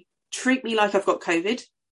 They treat me like I've got COVID.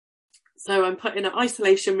 So I'm put in an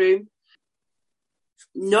isolation room.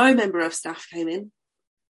 No member of staff came in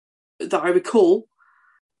that I recall.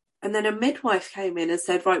 And then a midwife came in and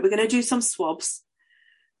said, right, we're going to do some swabs.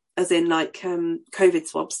 as in like COVID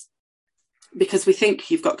swabs, because we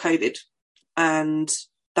think you've got COVID and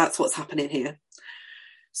that's what's happening here.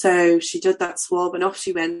 So she did that swab and off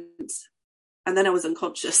she went, and then I was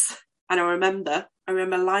unconscious. And I remember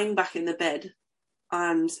lying back in the bed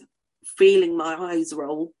and feeling my eyes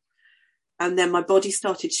roll, and then my body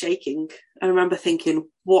started shaking. I remember thinking,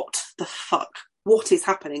 what the fuck? What is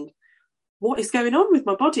happening? What is going on with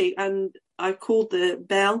my body? And I called the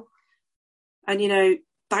bell, and, you know,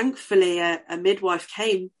 thankfully a midwife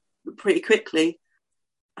came pretty quickly.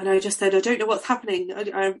 And I just said, I don't know what's happening.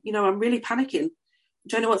 I'm really panicking. I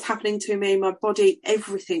don't know what's happening to me. My body,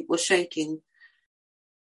 everything was shaking.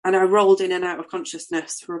 And I rolled in and out of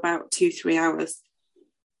consciousness for about 2-3 hours.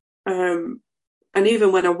 And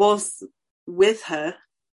even when I was with her,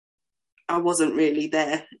 I wasn't really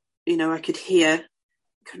there. You know, I could hear,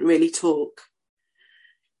 couldn't really talk.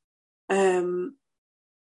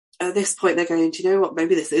 At this point, they're going, do you know what?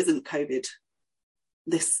 Maybe this isn't COVID.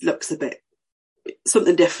 This looks a bit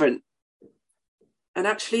something different. And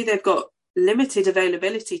actually, they've got limited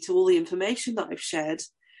availability to all the information that I've shared,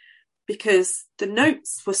 because the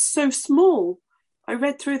notes were so small. I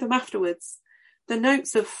read through them afterwards. The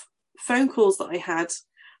notes of phone calls that I had,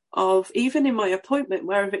 of even in my appointment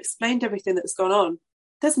where I've explained everything that's gone on,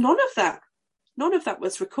 there's none of that. None of that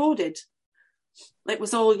was recorded. It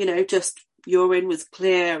was all, you know, just urine was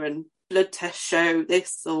clear and blood tests show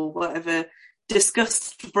this or whatever,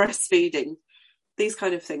 discussed breastfeeding, these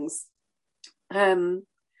kind of things. And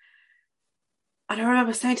I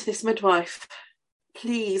remember saying to this midwife,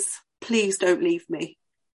 please don't leave me.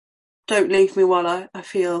 Don't leave me while I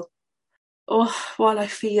feel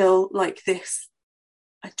like this.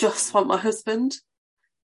 I just want my husband.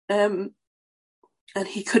 And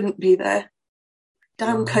he couldn't be there.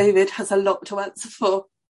 Damn, COVID has a lot to answer for.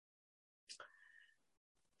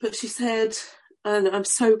 But she said, and I'm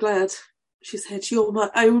so glad, she said, you're my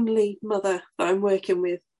only mother that I'm working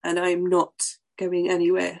with, and I'm not going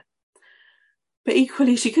anywhere. But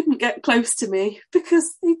equally, she couldn't get close to me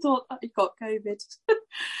because they thought that I got COVID.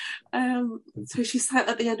 So she sat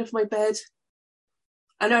at the end of my bed.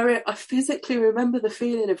 And I physically remember the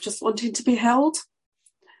feeling of just wanting to be held.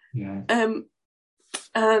 Yeah.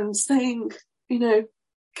 And saying, you know,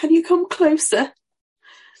 can you come closer?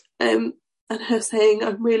 And her saying,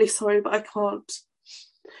 I'm really sorry, but I can't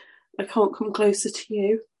come closer to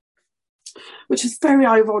you. Which is very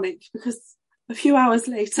ironic, because a few hours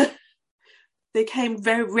later, they came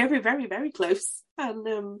very, very, very, very close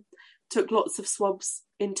and took lots of swabs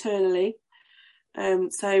internally.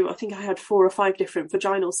 So I think I had 4 or 5 different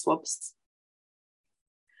vaginal swabs.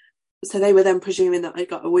 So they were then presuming that I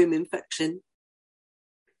got a womb infection.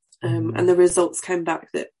 And the results came back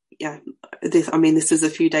that, this was a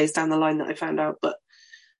few days down the line that I found out, but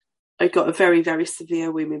I got a very, very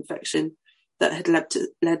severe womb infection that had led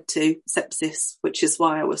to sepsis, which is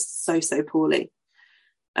why I was so poorly.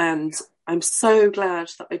 And I'm so glad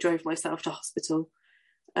that I drove myself to hospital,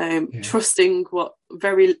 trusting what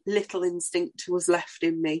very little instinct was left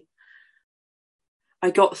in me.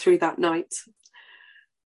 I got through that night.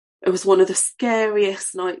 It was one of the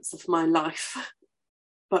scariest nights of my life,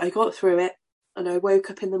 but I got through it, and I woke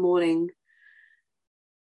up in the morning,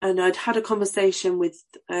 and I'd had a conversation with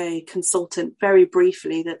a consultant very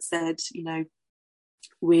briefly that said, you know,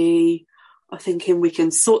 we are thinking we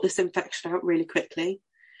can sort this infection out really quickly.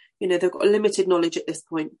 You know, they've got limited knowledge at this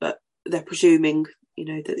point, but they're presuming, you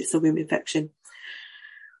know, that it's a womb infection.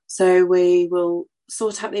 So we will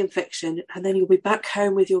sort out the infection, and then you'll be back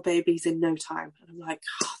home with your babies in no time. And I'm like,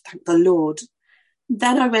 oh, thank the Lord.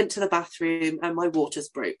 Then I went to the bathroom and my waters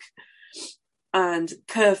broke. And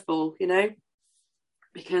curveball, you know,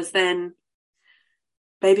 because then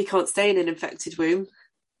baby can't stay in an infected womb.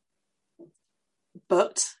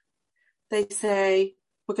 But they say,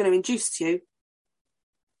 we're going to induce you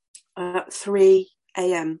at 3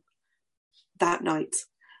 a.m. that night.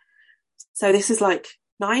 So this is like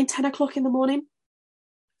 9-10 o'clock in the morning.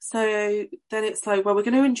 So then it's like, well, we're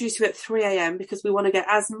going to induce you at 3 a.m. because we want to get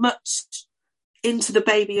as much into the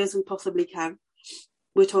baby as we possibly can.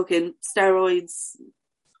 We're talking steroids.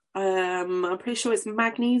 I'm pretty sure it's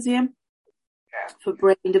magnesium for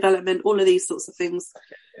brain development, all of these sorts of things.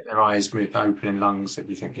 Their eyes open and lungs, if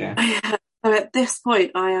you think, So at this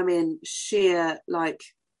point, I am in sheer, like,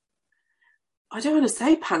 I don't want to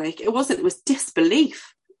say panic. It was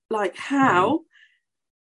disbelief. Like, how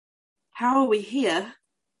are we here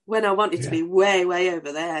when I wanted to be way, way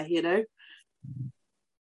over there, you know?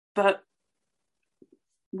 But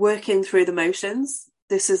working through the motions,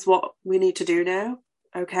 this is what we need to do now,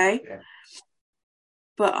 okay? Yeah.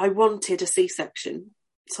 But I wanted a C-section.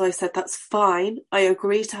 So I said, that's fine. I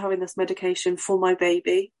agree to having this medication for my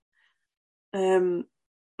baby. But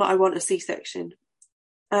I want a C-section.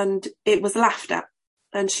 And it was laughed at.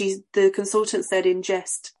 And the consultant said in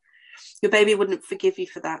jest, your baby wouldn't forgive you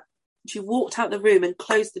for that. She walked out the room and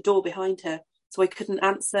closed the door behind her. So I couldn't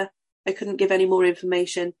answer. I couldn't give any more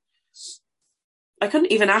information. I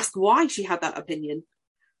couldn't even ask why she had that opinion.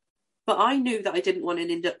 But I knew that I didn't want an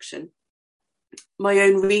induction. My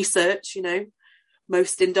own research,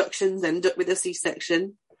 most inductions end up with a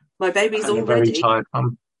C-section. My baby's and already... a very tired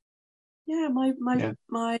mum. Yeah,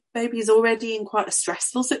 my baby's already in quite a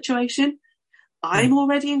stressful situation. I'm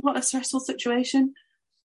already in quite a stressful situation.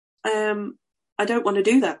 I don't want to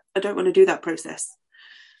do that. I don't want to do that process.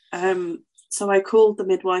 So I called the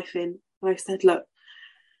midwife in and I said, look,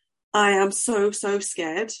 I am so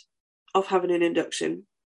scared of having an induction.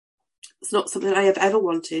 It's not something I have ever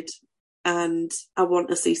wanted and I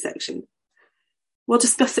want a C-section. We'll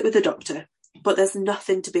discuss it with the doctor, but there's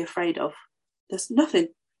nothing to be afraid of. There's nothing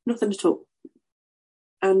at all.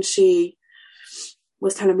 And she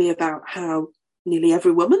was telling me about how nearly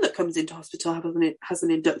every woman that comes into hospital has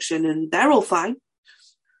an induction and they're all fine.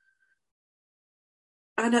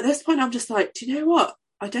 And at this point, I'm just like, do you know what?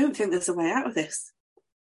 I don't think there's a way out of this.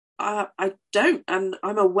 I don't. And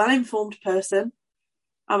I'm a well-informed person.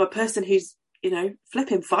 I'm a person who's,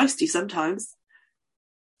 flipping feisty sometimes.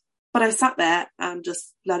 But I sat there and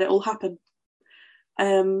just let it all happen.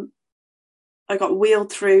 I got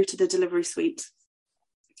wheeled through to the delivery suite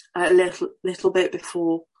a little bit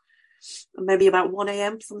before, maybe about 1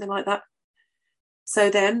 a.m, something like that.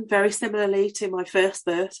 So then, very similarly to my first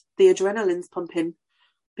birth, the adrenaline's pumping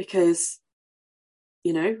because,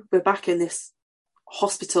 we're back in this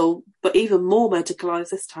hospital, but even more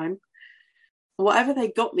medicalised this time. Whatever they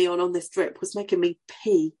got me on this drip was making me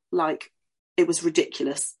pee like it was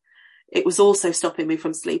ridiculous. It was also stopping me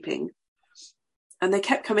from sleeping. And they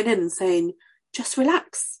kept coming in and saying, just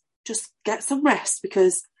relax, just get some rest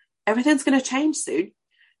because everything's going to change soon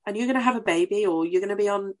and you're going to have a baby or you're going to be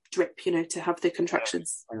on drip, to have the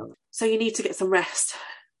contractions. So you need to get some rest.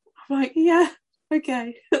 I'm like, yeah,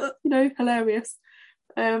 okay, hilarious.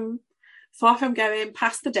 So off I'm going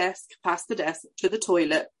past the desk to the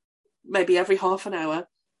toilet, maybe every half an hour.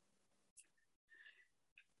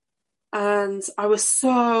 And I was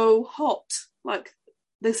so hot, like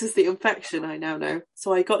this is the infection I now know.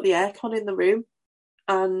 So I got the aircon in the room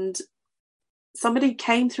and somebody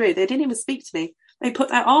came through. They didn't even speak to me. They put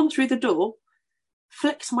their arm through the door,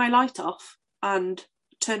 flicked my light off and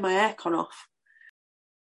turned my aircon off.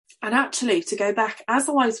 And actually to go back, as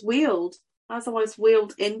I was wheeled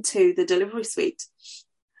into the delivery suite,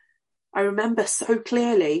 I remember so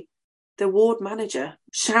clearly the ward manager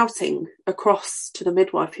shouting across to the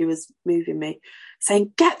midwife who was moving me,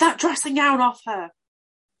 saying, get that dressing gown off her.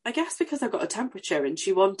 I guess because I got a temperature and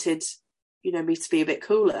she wanted, me to be a bit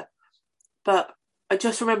cooler. But I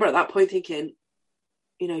just remember at that point thinking,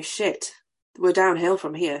 shit, we're downhill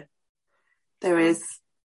from here. There is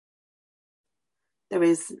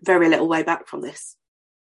very little way back from this.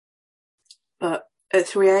 But at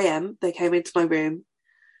 3 a.m, they came into my room.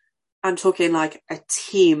 I'm talking like a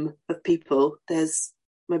team of people. There's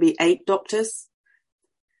maybe 8 doctors.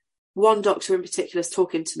 One doctor in particular is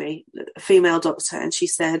talking to me, a female doctor, and she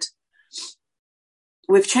said,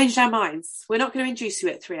 we've changed our minds. We're not going to induce you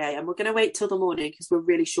at 3 a.m. We're going to wait till the morning because we're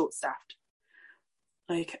really short-staffed.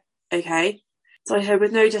 Like, okay. So I said,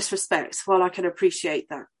 with no disrespect, while I can appreciate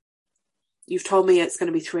that, you've told me it's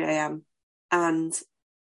going to be 3 a.m. and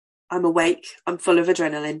I'm awake, I'm full of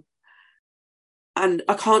adrenaline, and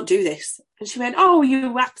I can't do this. And she went, oh,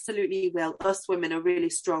 you absolutely will. Us women are really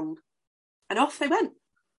strong. And off they went.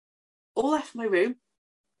 All left my room.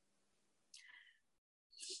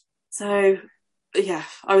 So, yeah,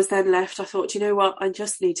 I was then left. I thought, you know what? I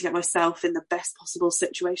just need to get myself in the best possible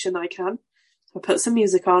situation that I can. So I put some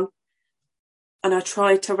music on and I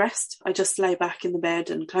tried to rest. I just lay back in the bed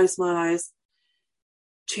and closed my eyes,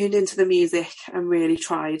 tuned into the music and really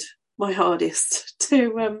tried my hardest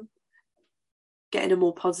to get in a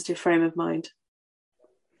more positive frame of mind.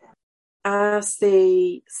 As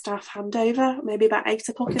the staff handover, maybe about 8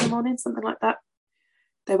 o'clock in the morning, something like that,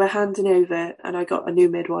 they were handing over and I got a new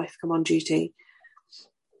midwife come on duty,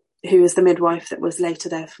 who was the midwife that was later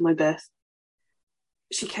there for my birth.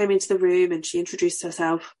 She came into the room and she introduced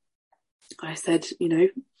herself. I said,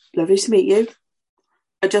 lovely to meet you.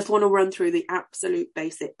 I just want to run through the absolute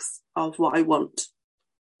basics of what I want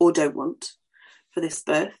or don't want for this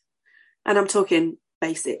birth. And I'm talking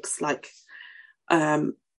basics like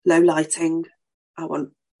low lighting. I want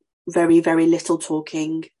very, very little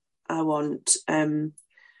talking. I want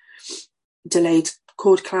delayed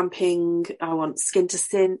cord clamping. I want skin to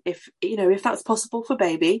skin. If that's possible for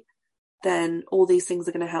baby, then all these things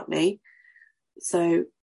are going to help me. So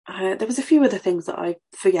there was a few other things that I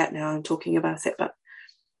forget now I'm talking about it, but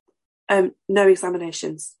no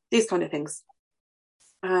examinations, these kind of things.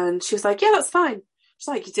 And she was like, yeah, that's fine. She's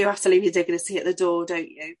like, you do have to leave your dignity at the door, don't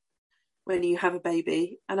you, when you have a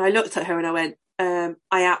baby? And I looked at her and I went, I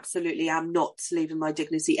absolutely am not leaving my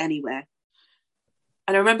dignity anywhere.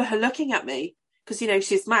 And I remember her looking at me because,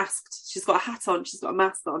 she's masked. She's got a hat on. She's got a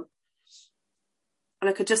mask on. And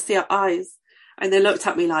I could just see her eyes. And they looked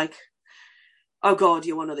at me like, oh, God,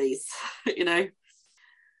 you're one of these,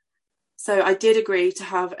 So I did agree to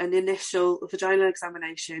have an initial vaginal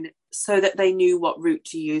examination so that they knew what route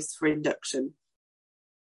to use for induction.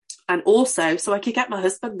 And also so I could get my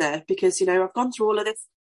husband there because, I've gone through all of this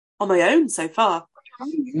on my own so far.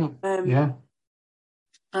 Yeah.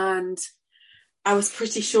 And I was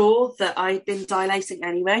pretty sure that I'd been dilating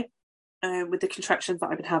anyway with the contractions that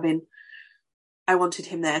I've been having. I wanted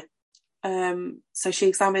him there. So she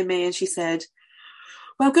examined me and she said,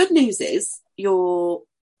 well, good news is you're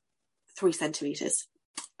 3 centimetres.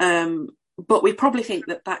 But we probably think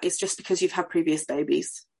that is just because you've had previous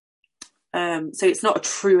babies. So it's not a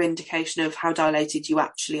true indication of how dilated you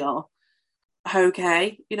actually are.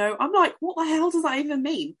 Okay. I'm like, what the hell does that even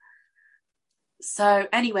mean? So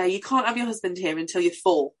anyway, you can't have your husband here until you're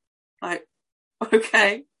 4. Like,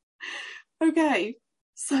 okay.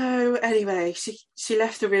 So anyway, she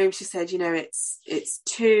left the room. She said, it's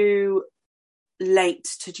too late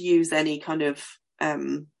to use any kind of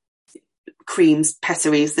creams,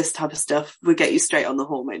 pessaries, this type of stuff. We'll get you straight on the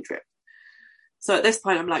hormone drip. So at this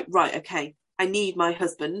point, I'm like, right, okay, I need my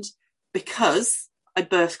husband because I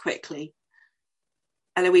birthed quickly.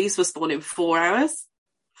 Eloise was born in 4 hours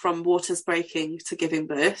from waters breaking to giving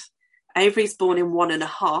birth. Avery's born in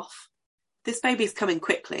 1.5. This baby's coming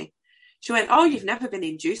quickly. She went, oh, you've never been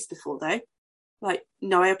induced before though. Like,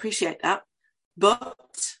 no, I appreciate that.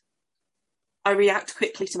 But I react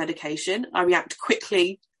quickly to medication. I react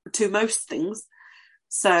quickly to most things.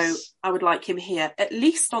 So I would like him here, at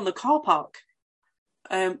least on the car park,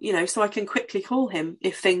 so I can quickly call him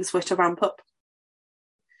if things were to ramp up.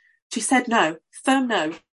 She said no, firm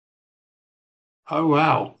no. Oh,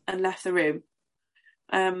 wow. And left the room.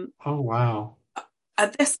 Oh, wow.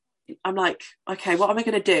 At this point, I'm like, okay, what am I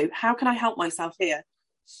going to do? How can I help myself here?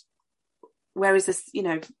 Where is this,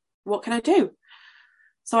 what can I do?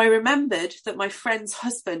 So I remembered that my friend's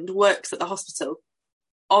husband works at the hospital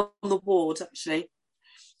on the ward, actually.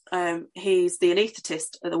 He's the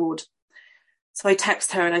anaesthetist at the ward. So I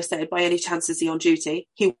texted her and I said, by any chance is he on duty?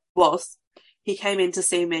 He was. He came in to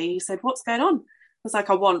see me. He said, what's going on? I was like,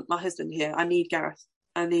 I want my husband here. I need Gareth.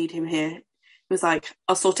 I need him here. He was like,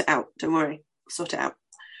 I'll sort it out. Don't worry. I'll sort it out.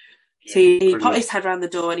 So he put his head around the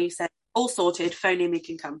door and he said, all sorted. Phone him. He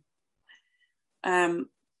can come. So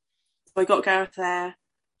I got Gareth there.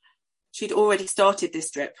 She'd already started this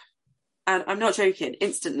drip. And I'm not joking,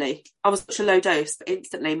 instantly. I was such a low dose, but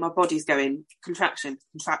instantly my body's going contraction,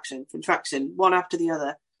 one after the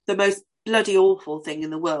other. The most bloody awful thing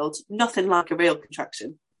in the world. Nothing like a real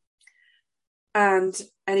contraction. And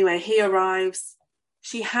anyway, he arrives.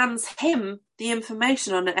 She hands him the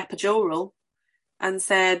information on an epidural and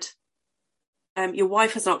said, your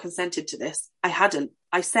wife has not consented to this. I hadn't.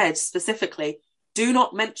 I said specifically, do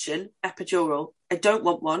not mention epidural. I don't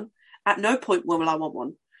want one. At no point will I want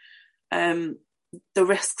one. The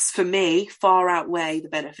risks for me far outweigh the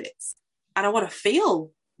benefits. And I want to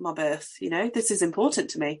feel my birth, this is important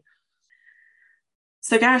to me.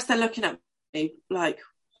 So Gareth's then looking at me like,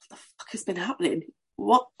 what the fuck has been happening?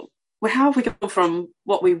 How have we gone from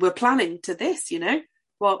what we were planning to this,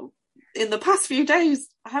 Well, in the past few days,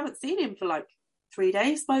 I haven't seen him for like 3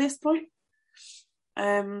 days by this point.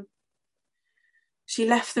 She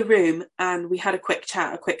left the room and we had a quick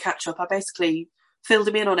chat, a quick catch up. I basically filled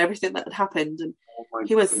him in on everything that had happened, and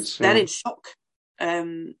he was then in shock.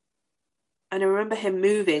 And I remember him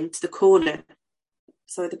moving to the corner,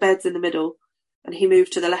 so the bed's in the middle, and he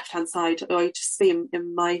moved to the left-hand side. I just see him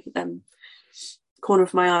in my corner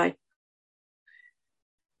of my eye.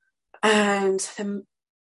 And then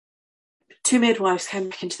 2 midwives came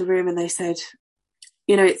back into the room and they said,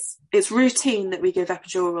 it's routine that we give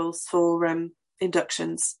epidurals for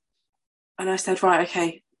inductions. And I said, right,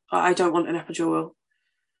 okay, I don't want an epidural.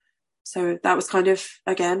 So that was kind of,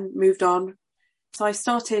 again, moved on. So I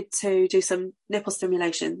started to do some nipple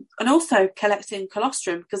stimulation and also collecting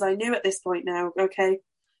colostrum because I knew at this point now, okay,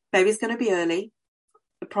 baby's going to be early.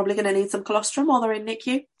 We're probably going to need some colostrum while they're in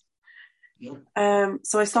NICU. Yeah.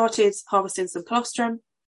 So I started harvesting some colostrum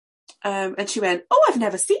and she went, oh, I've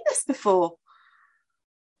never seen this before.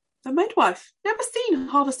 The midwife, never seen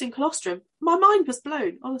harvesting colostrum. My mind was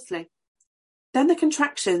blown, honestly. Then the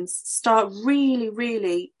contractions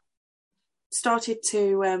really started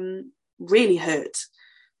to really hurt.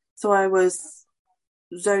 So I was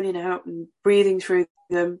zoning out and breathing through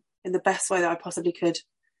them in the best way that I possibly could.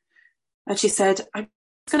 And she said, I'm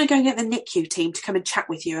going to go and get the NICU team to come and chat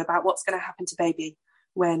with you about what's going to happen to baby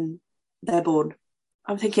when they're born.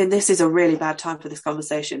 I'm thinking this is a really bad time for this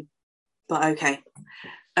conversation, but okay.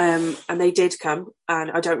 And they did come, and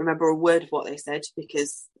I don't remember a word of what they said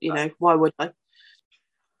because, why would I?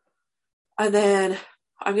 And then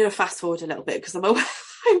I'm going to fast forward a little bit because I'm aware.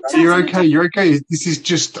 You're okay. You're okay. This is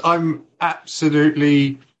just, I'm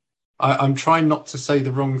trying not to say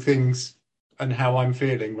the wrong things and how I'm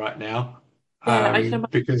feeling right now.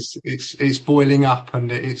 Because it's boiling up, and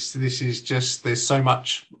this is just, there's so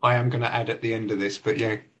much I am going to add at the end of this, but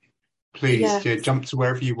please jump to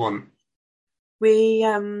wherever you want. We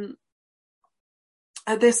at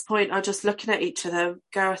this point are just looking at each other,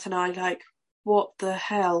 Gareth and I, like, what the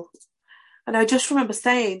hell? And I just remember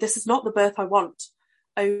saying, this is not the birth I want,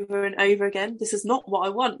 over and over again. This is not what I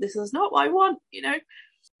want. This is not what I want,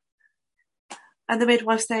 And the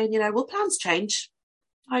midwife saying, will plans change?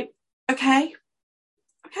 Like, okay,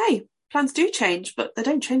 plans do change, but they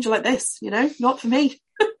don't change like this, not for me.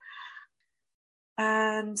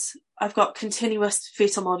 And I've got continuous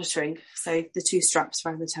fetal monitoring, so the 2 straps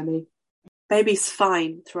around the tummy. Baby's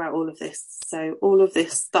fine throughout all of this. So all of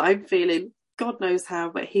this that I'm feeling, God knows how,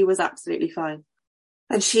 but he was absolutely fine.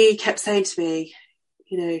 And she kept saying to me,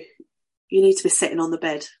 you need to be sitting on the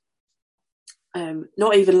bed.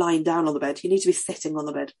 Not even lying down on the bed. You need to be sitting on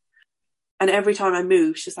the bed. And every time I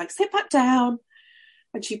moved, she's like, sit back down.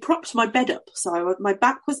 And she propped my bed up. So my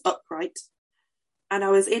back was upright. And I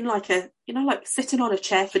was in like like sitting on a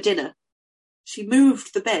chair for dinner. She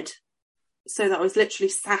moved the bed so that I was literally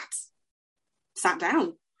sat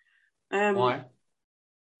down. Why?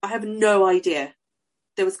 I have no idea.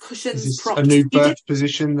 There was cushions. Is this propped. a new birth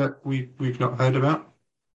position that we've not heard about?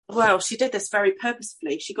 Well, she did this very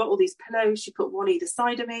purposefully. She got all these pillows. She put one either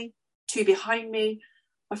side of me, 2 behind me.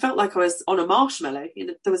 I felt like I was on a marshmallow.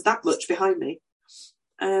 There was that much behind me.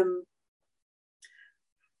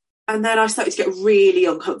 And then I started to get really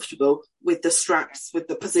uncomfortable with the straps, with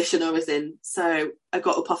the position I was in. So I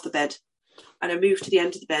got up off the bed and I moved to the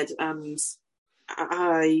end of the bed, and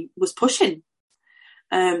I was pushing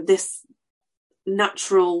this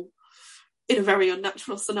natural, in a very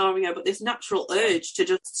unnatural scenario, but this natural urge to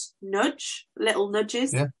just nudge, little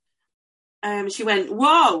nudges. Yeah. She went,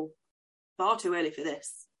 whoa, far too early for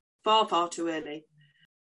this. Far, far too early.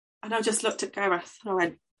 And I just looked at Gareth and I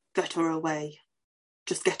went, get her away.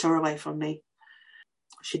 Just get her away from me.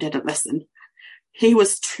 She didn't listen. He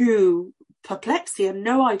was too perplexed. He had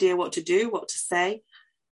no idea what to do, what to say,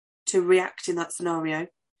 to react in that scenario.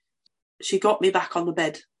 She got me back on the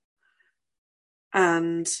bed.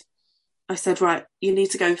 And I said, right, you need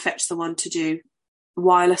to go and fetch someone to do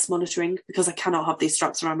wireless monitoring because I cannot have these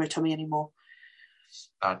straps around my tummy anymore.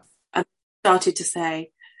 And I started to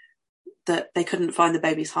say that they couldn't find the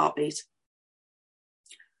baby's heartbeat.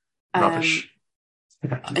 Rubbish.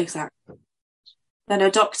 Exactly. Then a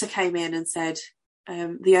doctor came in and said,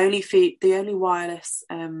 the only wireless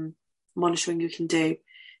monitoring you can do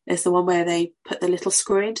is the one where they put the little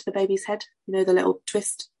screw into the baby's head, the little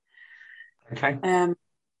twist. Okay.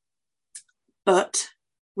 But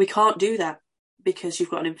we can't do that because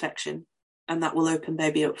you've got an infection and that will open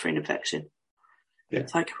baby up for an infection. Yeah.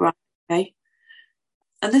 It's like, right, okay.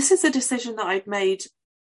 And this is a decision that I'd made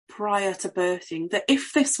prior to birthing, that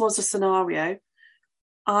if this was a scenario,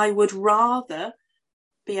 I would rather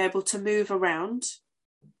be able to move around.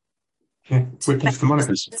 Yeah, with the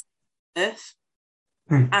monitors.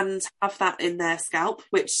 And have that in their scalp,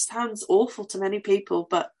 which sounds awful to many people,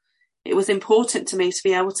 but it was important to me to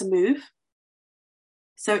be able to move.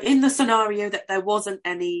 So in the scenario that there wasn't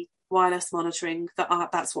any wireless monitoring,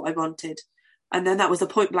 that's what I wanted. And then that was a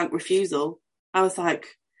point blank refusal. I was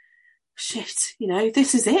like, shit,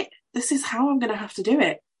 this is it. This is how I'm going to have to do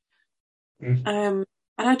it. And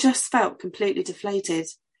I just felt completely deflated.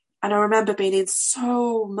 And I remember being in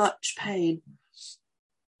so much pain.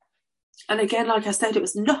 And again, like I said, it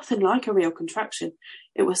was nothing like a real contraction.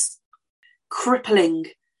 It was crippling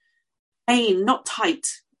pain, not tight,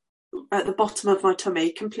 at the bottom of my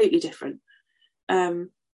tummy, completely different. And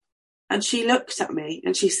she looked at me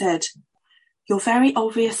and she said, you're very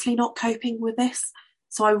obviously not coping with this,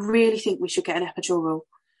 so I really think we should get an epidural.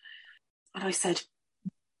 And I said,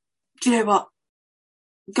 do you know what?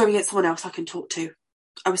 Go and get someone else I can talk to.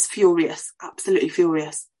 I was furious, absolutely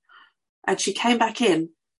furious. And she came back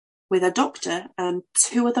in with a doctor and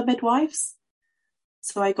 2 other midwives.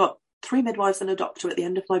 So I got 3 midwives and a doctor at the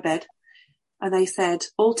end of my bed. And they said,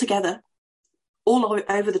 all together, all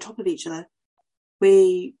over the top of each other,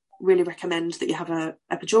 we really recommend that you have an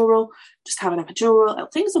epidural. Just have an epidural.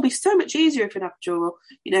 Things will be so much easier if an epidural.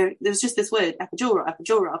 You know, there's just this word, epidural,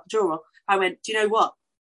 epidural, epidural. I went, do you know what?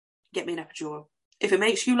 Get me an epidural. If it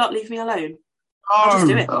makes you lot leave me alone, I'll just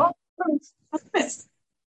do it. I'll do it.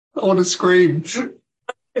 I want to scream.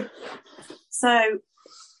 So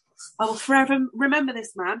I will forever remember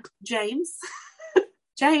this man, James.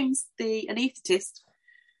 James, the anaesthetist,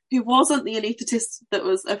 who wasn't the anaesthetist that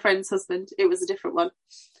was a friend's husband. It was a different one.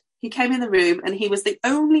 He came in the room and he was the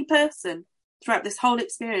only person throughout this whole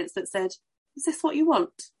experience that said, is this what you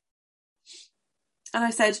want? And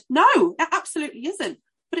I said, no, it absolutely isn't.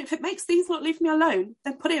 But if it makes these not leave me alone,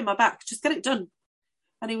 then put it in my back. Just get it done.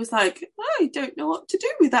 And he was like, I don't know what to do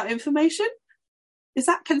with that information. Is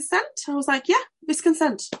that consent? I was like, yeah, it's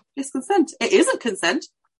consent. It's consent. It isn't consent,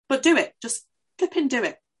 but do it. Just flipping do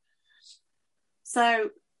it.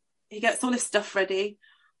 So he gets all his stuff ready.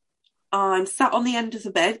 I'm sat on the end of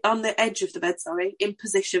the bed, on the edge of the bed, in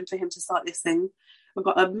position for him to start this thing. I've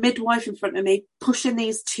got a midwife in front of me pushing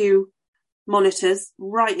these 2 monitors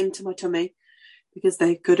right into my tummy because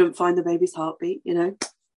they couldn't find the baby's heartbeat, you know.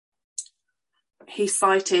 He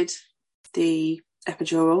sighted the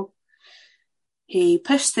epidural. He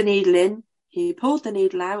pushed the needle in. He pulled the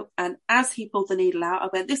needle out. And as he pulled the needle out, I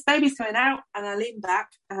went, this baby's going out. And I leaned back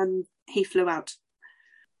and he flew out.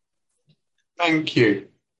 Thank you.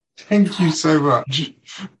 Thank you so much.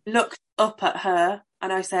 Looked up at her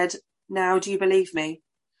and I said, now do you believe me?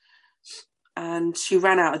 And she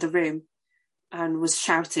ran out of the room and was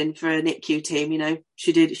shouting for a NICU team, you know.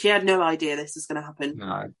 She had no idea this was going to happen.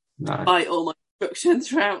 No. By all my instructions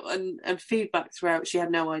throughout and feedback throughout, she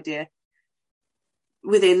had no idea.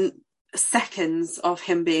 Within seconds of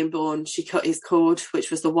him being born, she cut his cord, which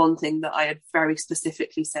was the one thing that I had very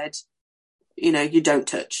specifically said, you know, you don't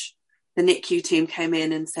touch. The NICU team came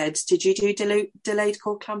in and said, did you do delayed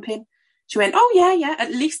cord clamping? She went, oh, yeah,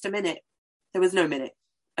 at least a minute. There was no minute,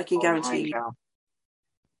 I can guarantee you.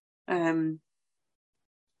 And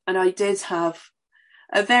I did have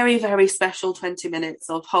a very, very special 20 minutes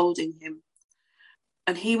of holding him.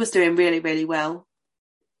 And he was doing really, really well.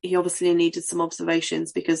 He obviously needed some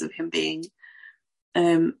observations because of him being,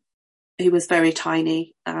 he was very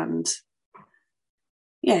tiny and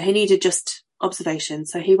yeah, he needed just observation.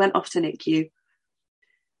 So he went off to NICU.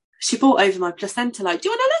 She brought over my placenta like, do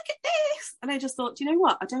you want to look at this? And I just thought, do you know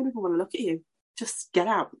what? I don't even want to look at you. Just get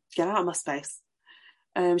out of my space.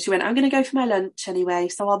 She went, I'm going to go for my lunch anyway,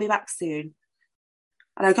 so I'll be back soon.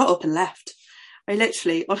 And I got up and left. I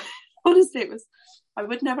literally, honestly, I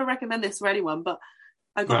would never recommend this for anyone, but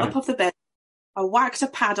I got up off the bed, I whacked a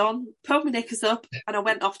pad on, pulled my knickers up, and I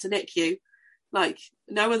went off to NICU. Like,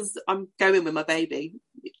 I'm going with my baby.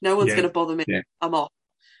 No one's going to bother me. Yeah. I'm off.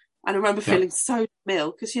 And I remember feeling so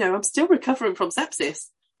ill because, you know, I'm still recovering from sepsis.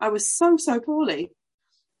 I was so poorly.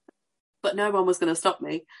 But no one was going to stop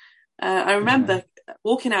me. I remember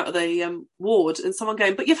walking out of the ward and someone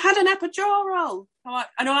going, but you've had an epidural. I'm like,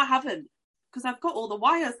 I know I haven't because I've got all the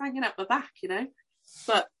wires hanging out my back, you know.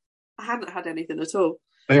 But I hadn't had anything at all.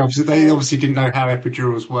 They obviously didn't know how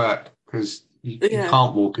epidurals work because you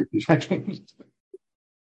can't walk if you haven't.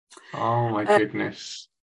 Oh my goodness.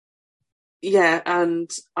 Yeah, and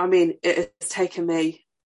I mean, it has taken me,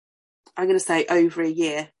 I'm going to say, over a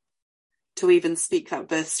year to even speak that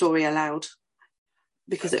birth story aloud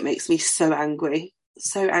because it makes me so angry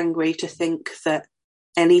to think that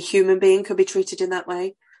any human being could be treated in that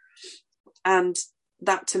way. And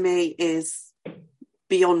that to me is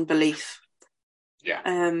beyond belief. Yeah.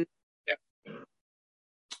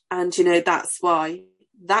 And you know, that's why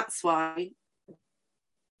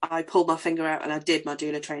I pulled my finger out and I did my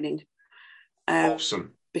doula training.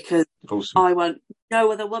 Awesome. Because I want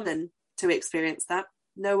no other woman to experience that,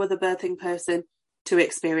 no other birthing person to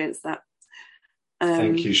experience that.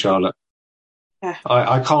 Thank you, Charlotte. Yeah.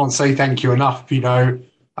 I can't say thank you enough. You know,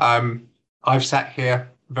 I've sat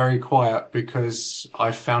here very quiet because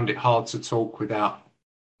I found it hard to talk without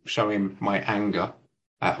showing my anger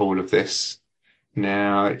at all of this.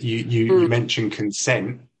 Now, you mentioned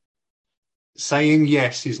consent. Saying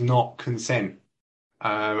yes is not consent.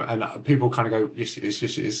 And people kind of go, yes, it is,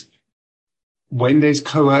 yes, it is. When there's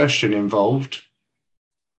coercion involved,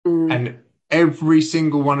 and every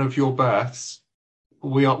single one of your births,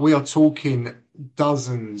 we are talking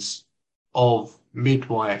dozens of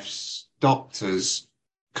midwives, doctors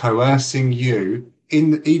coercing you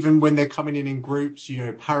even when they're coming in groups, you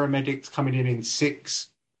know, paramedics coming in 6,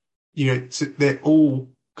 you know, they're all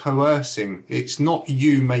coercing. It's not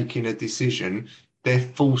you making a decision. They're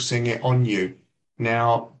forcing it on you.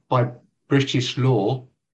 Now, by British law,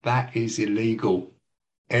 that is illegal.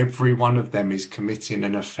 Every one of them is committing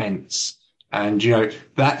an offence. And,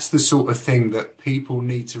 that's the sort of thing that people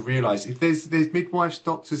need to realise. If there's midwives,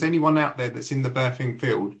 doctors, anyone out there that's in the birthing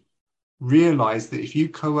field, realise that if you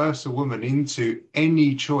coerce a woman into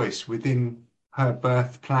any choice within her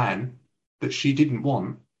birth plan that she didn't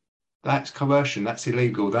want, that's coercion. That's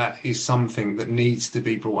illegal. That is something that needs to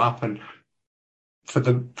be brought up. And for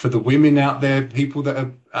the women out there, people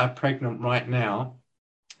that are pregnant right now,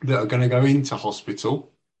 that are going to go into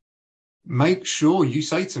hospital, make sure you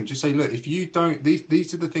say to them, just say, look, if you don't,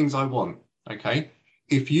 these are the things I want. Okay.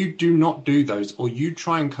 If you do not do those, or you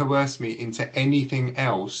try and coerce me into anything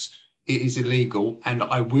else, it is illegal, and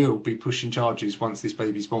I will be pushing charges once this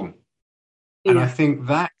baby's born. Yeah. And I think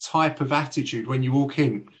that type of attitude when you walk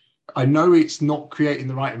in, I know it's not creating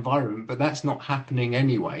the right environment, but that's not happening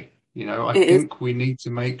anyway. I think we need to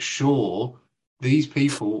make sure these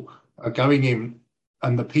people are going in,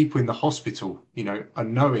 and the people in the hospital, are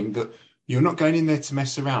knowing that you're not going in there to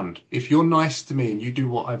mess around. If you're nice to me and you do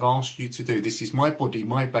what I've asked you to do, this is my body,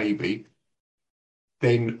 my baby,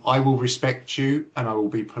 then I will respect you and I will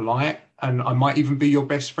be polite, and I might even be your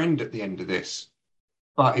best friend at the end of this.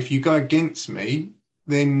 But if you go against me,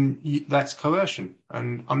 then that's coercion,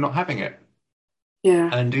 and I'm not having it. Yeah.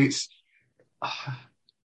 And it's,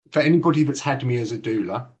 for anybody that's had me as a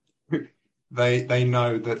doula, they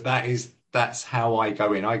know that's how I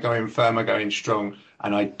go in. I go in firm, I go in strong,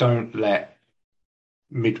 and I don't let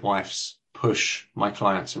midwives push my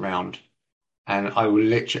clients around. And I will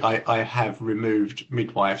literally, I have removed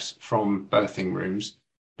midwives from birthing rooms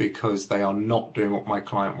because they are not doing what my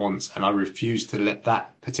client wants, and I refuse to let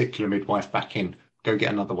that particular midwife back in. Go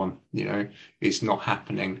get another one. It's not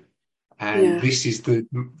happening. And This is the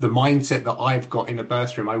mindset that I've got in a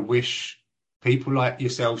birth room. I wish people like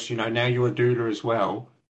yourselves, now you're a doula as well.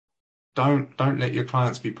 Don't let your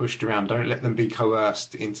clients be pushed around. Don't let them be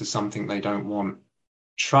coerced into something they don't want.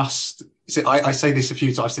 Trust. I say this a few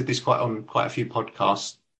times. I've said this on quite a few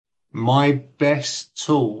podcasts. My best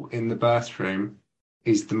tool in the birth room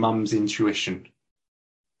is the mum's intuition.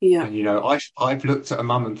 Yeah. And I've looked at a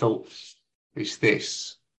mum and thought, it's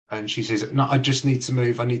this. And she says, no, I just need to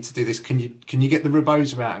move. I need to do this. Can you get the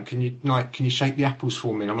rebozo out? And can you shake the apples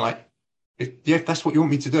for me? And I'm like, if that's what you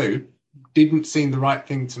want me to do. Didn't seem the right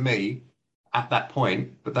thing to me at that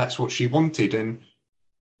point, but that's what she wanted. And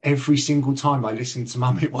every single time I listen to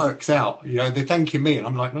mum, it works out. They're thanking me, and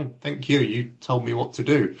I'm like, no, thank you. You told me what to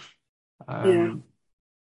do.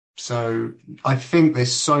 So I think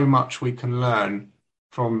there's so much we can learn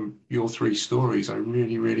from your 3 stories. I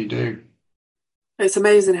really, really do. It's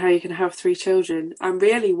amazing how you can have 3 children and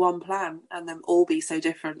really one plan and them all be so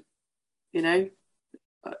different,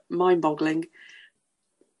 mind-boggling.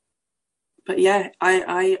 But yeah,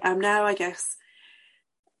 I am now, I guess,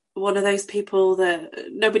 one of those people that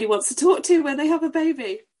nobody wants to talk to when they have a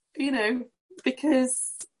baby,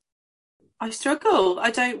 because I struggle. I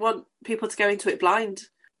don't want people to go into it blind.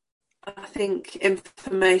 I think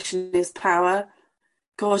information is power.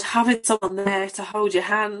 God, having someone there to hold your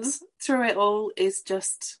hands through it all is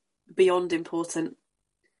just beyond important.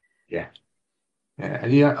 Yeah.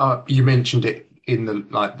 And you mentioned it in the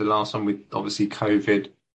last one with obviously COVID.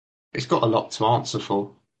 It's got a lot to answer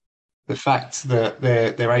for. The fact that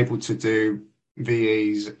they're able to do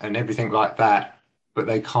VEs and everything like that, but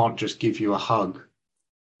they can't just give you a hug.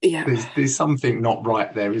 Yeah. There's something not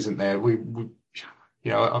right there, isn't there? We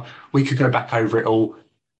could go back over it all.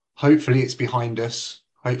 Hopefully it's behind us.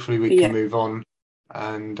 Hopefully we can move on,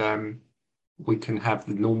 and we can have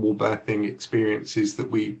the normal birthing experiences that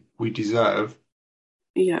we deserve.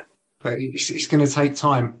 Yeah. But it's going to take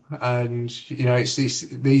time, and it's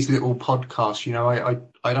these little podcasts.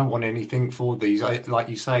 I don't want anything for these. Like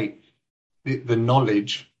you say, the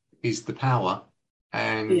knowledge is the power,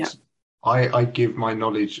 and I give my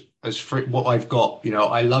knowledge as free. What I've got,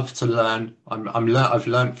 I love to learn. I've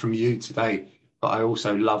learned from you today, but I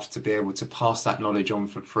also love to be able to pass that knowledge on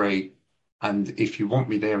for free. And if you want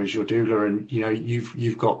me there as your doula, and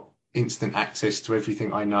you've got instant access to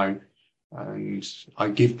everything I know, and I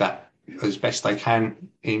give that as best I can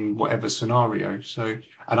in whatever scenario. So,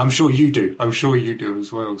 and I'm sure you do. I'm sure you do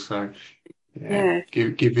as well. So,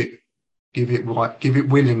 give it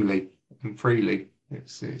willingly and freely.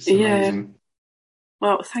 It's amazing.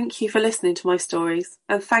 Well, thank you for listening to my stories,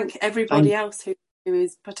 and thank everybody else who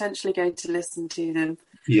is potentially going to listen to them.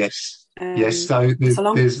 Yes. Yes. So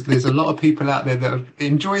there's a lot of people out there that are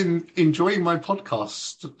enjoying my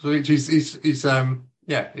podcast, which is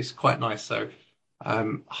it's quite nice. So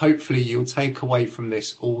Hopefully you'll take away from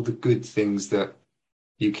this all the good things that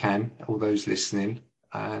you can, all those listening.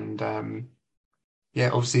 And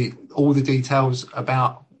obviously all the details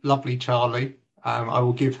about lovely Charley. I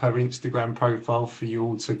will give her Instagram profile for you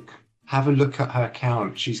all to have a look at her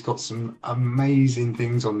account. She's got some amazing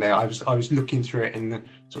things on there. I was looking through it in the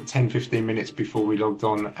sort of 10-15 minutes before we logged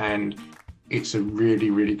on, and it's a really,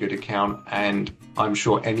 really good account. And I'm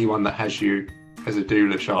sure anyone that has you as a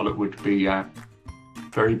doula, Charlotte, would be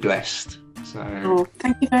very blessed. So,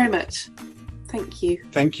 thank you very much. Thank you.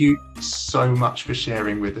 Thank you so much for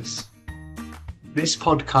sharing with us. This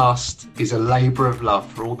podcast is a labour of love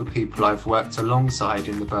for all the people I've worked alongside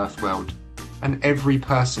in the birth world, and every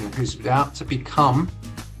person who's about to become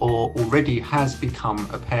or already has become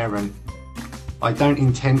a parent. I don't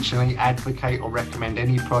intentionally advocate or recommend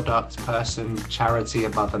any product, person, charity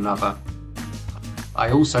above another.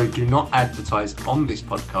 I also do not advertise on this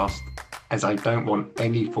podcast, as I don't want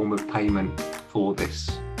any form of payment for this.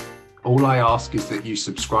 All I ask is that you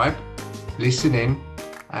subscribe, listen in,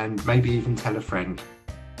 and maybe even tell a friend.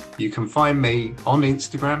 You can find me on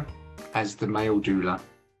Instagram as The Male Doula.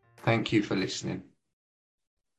 Thank you for listening.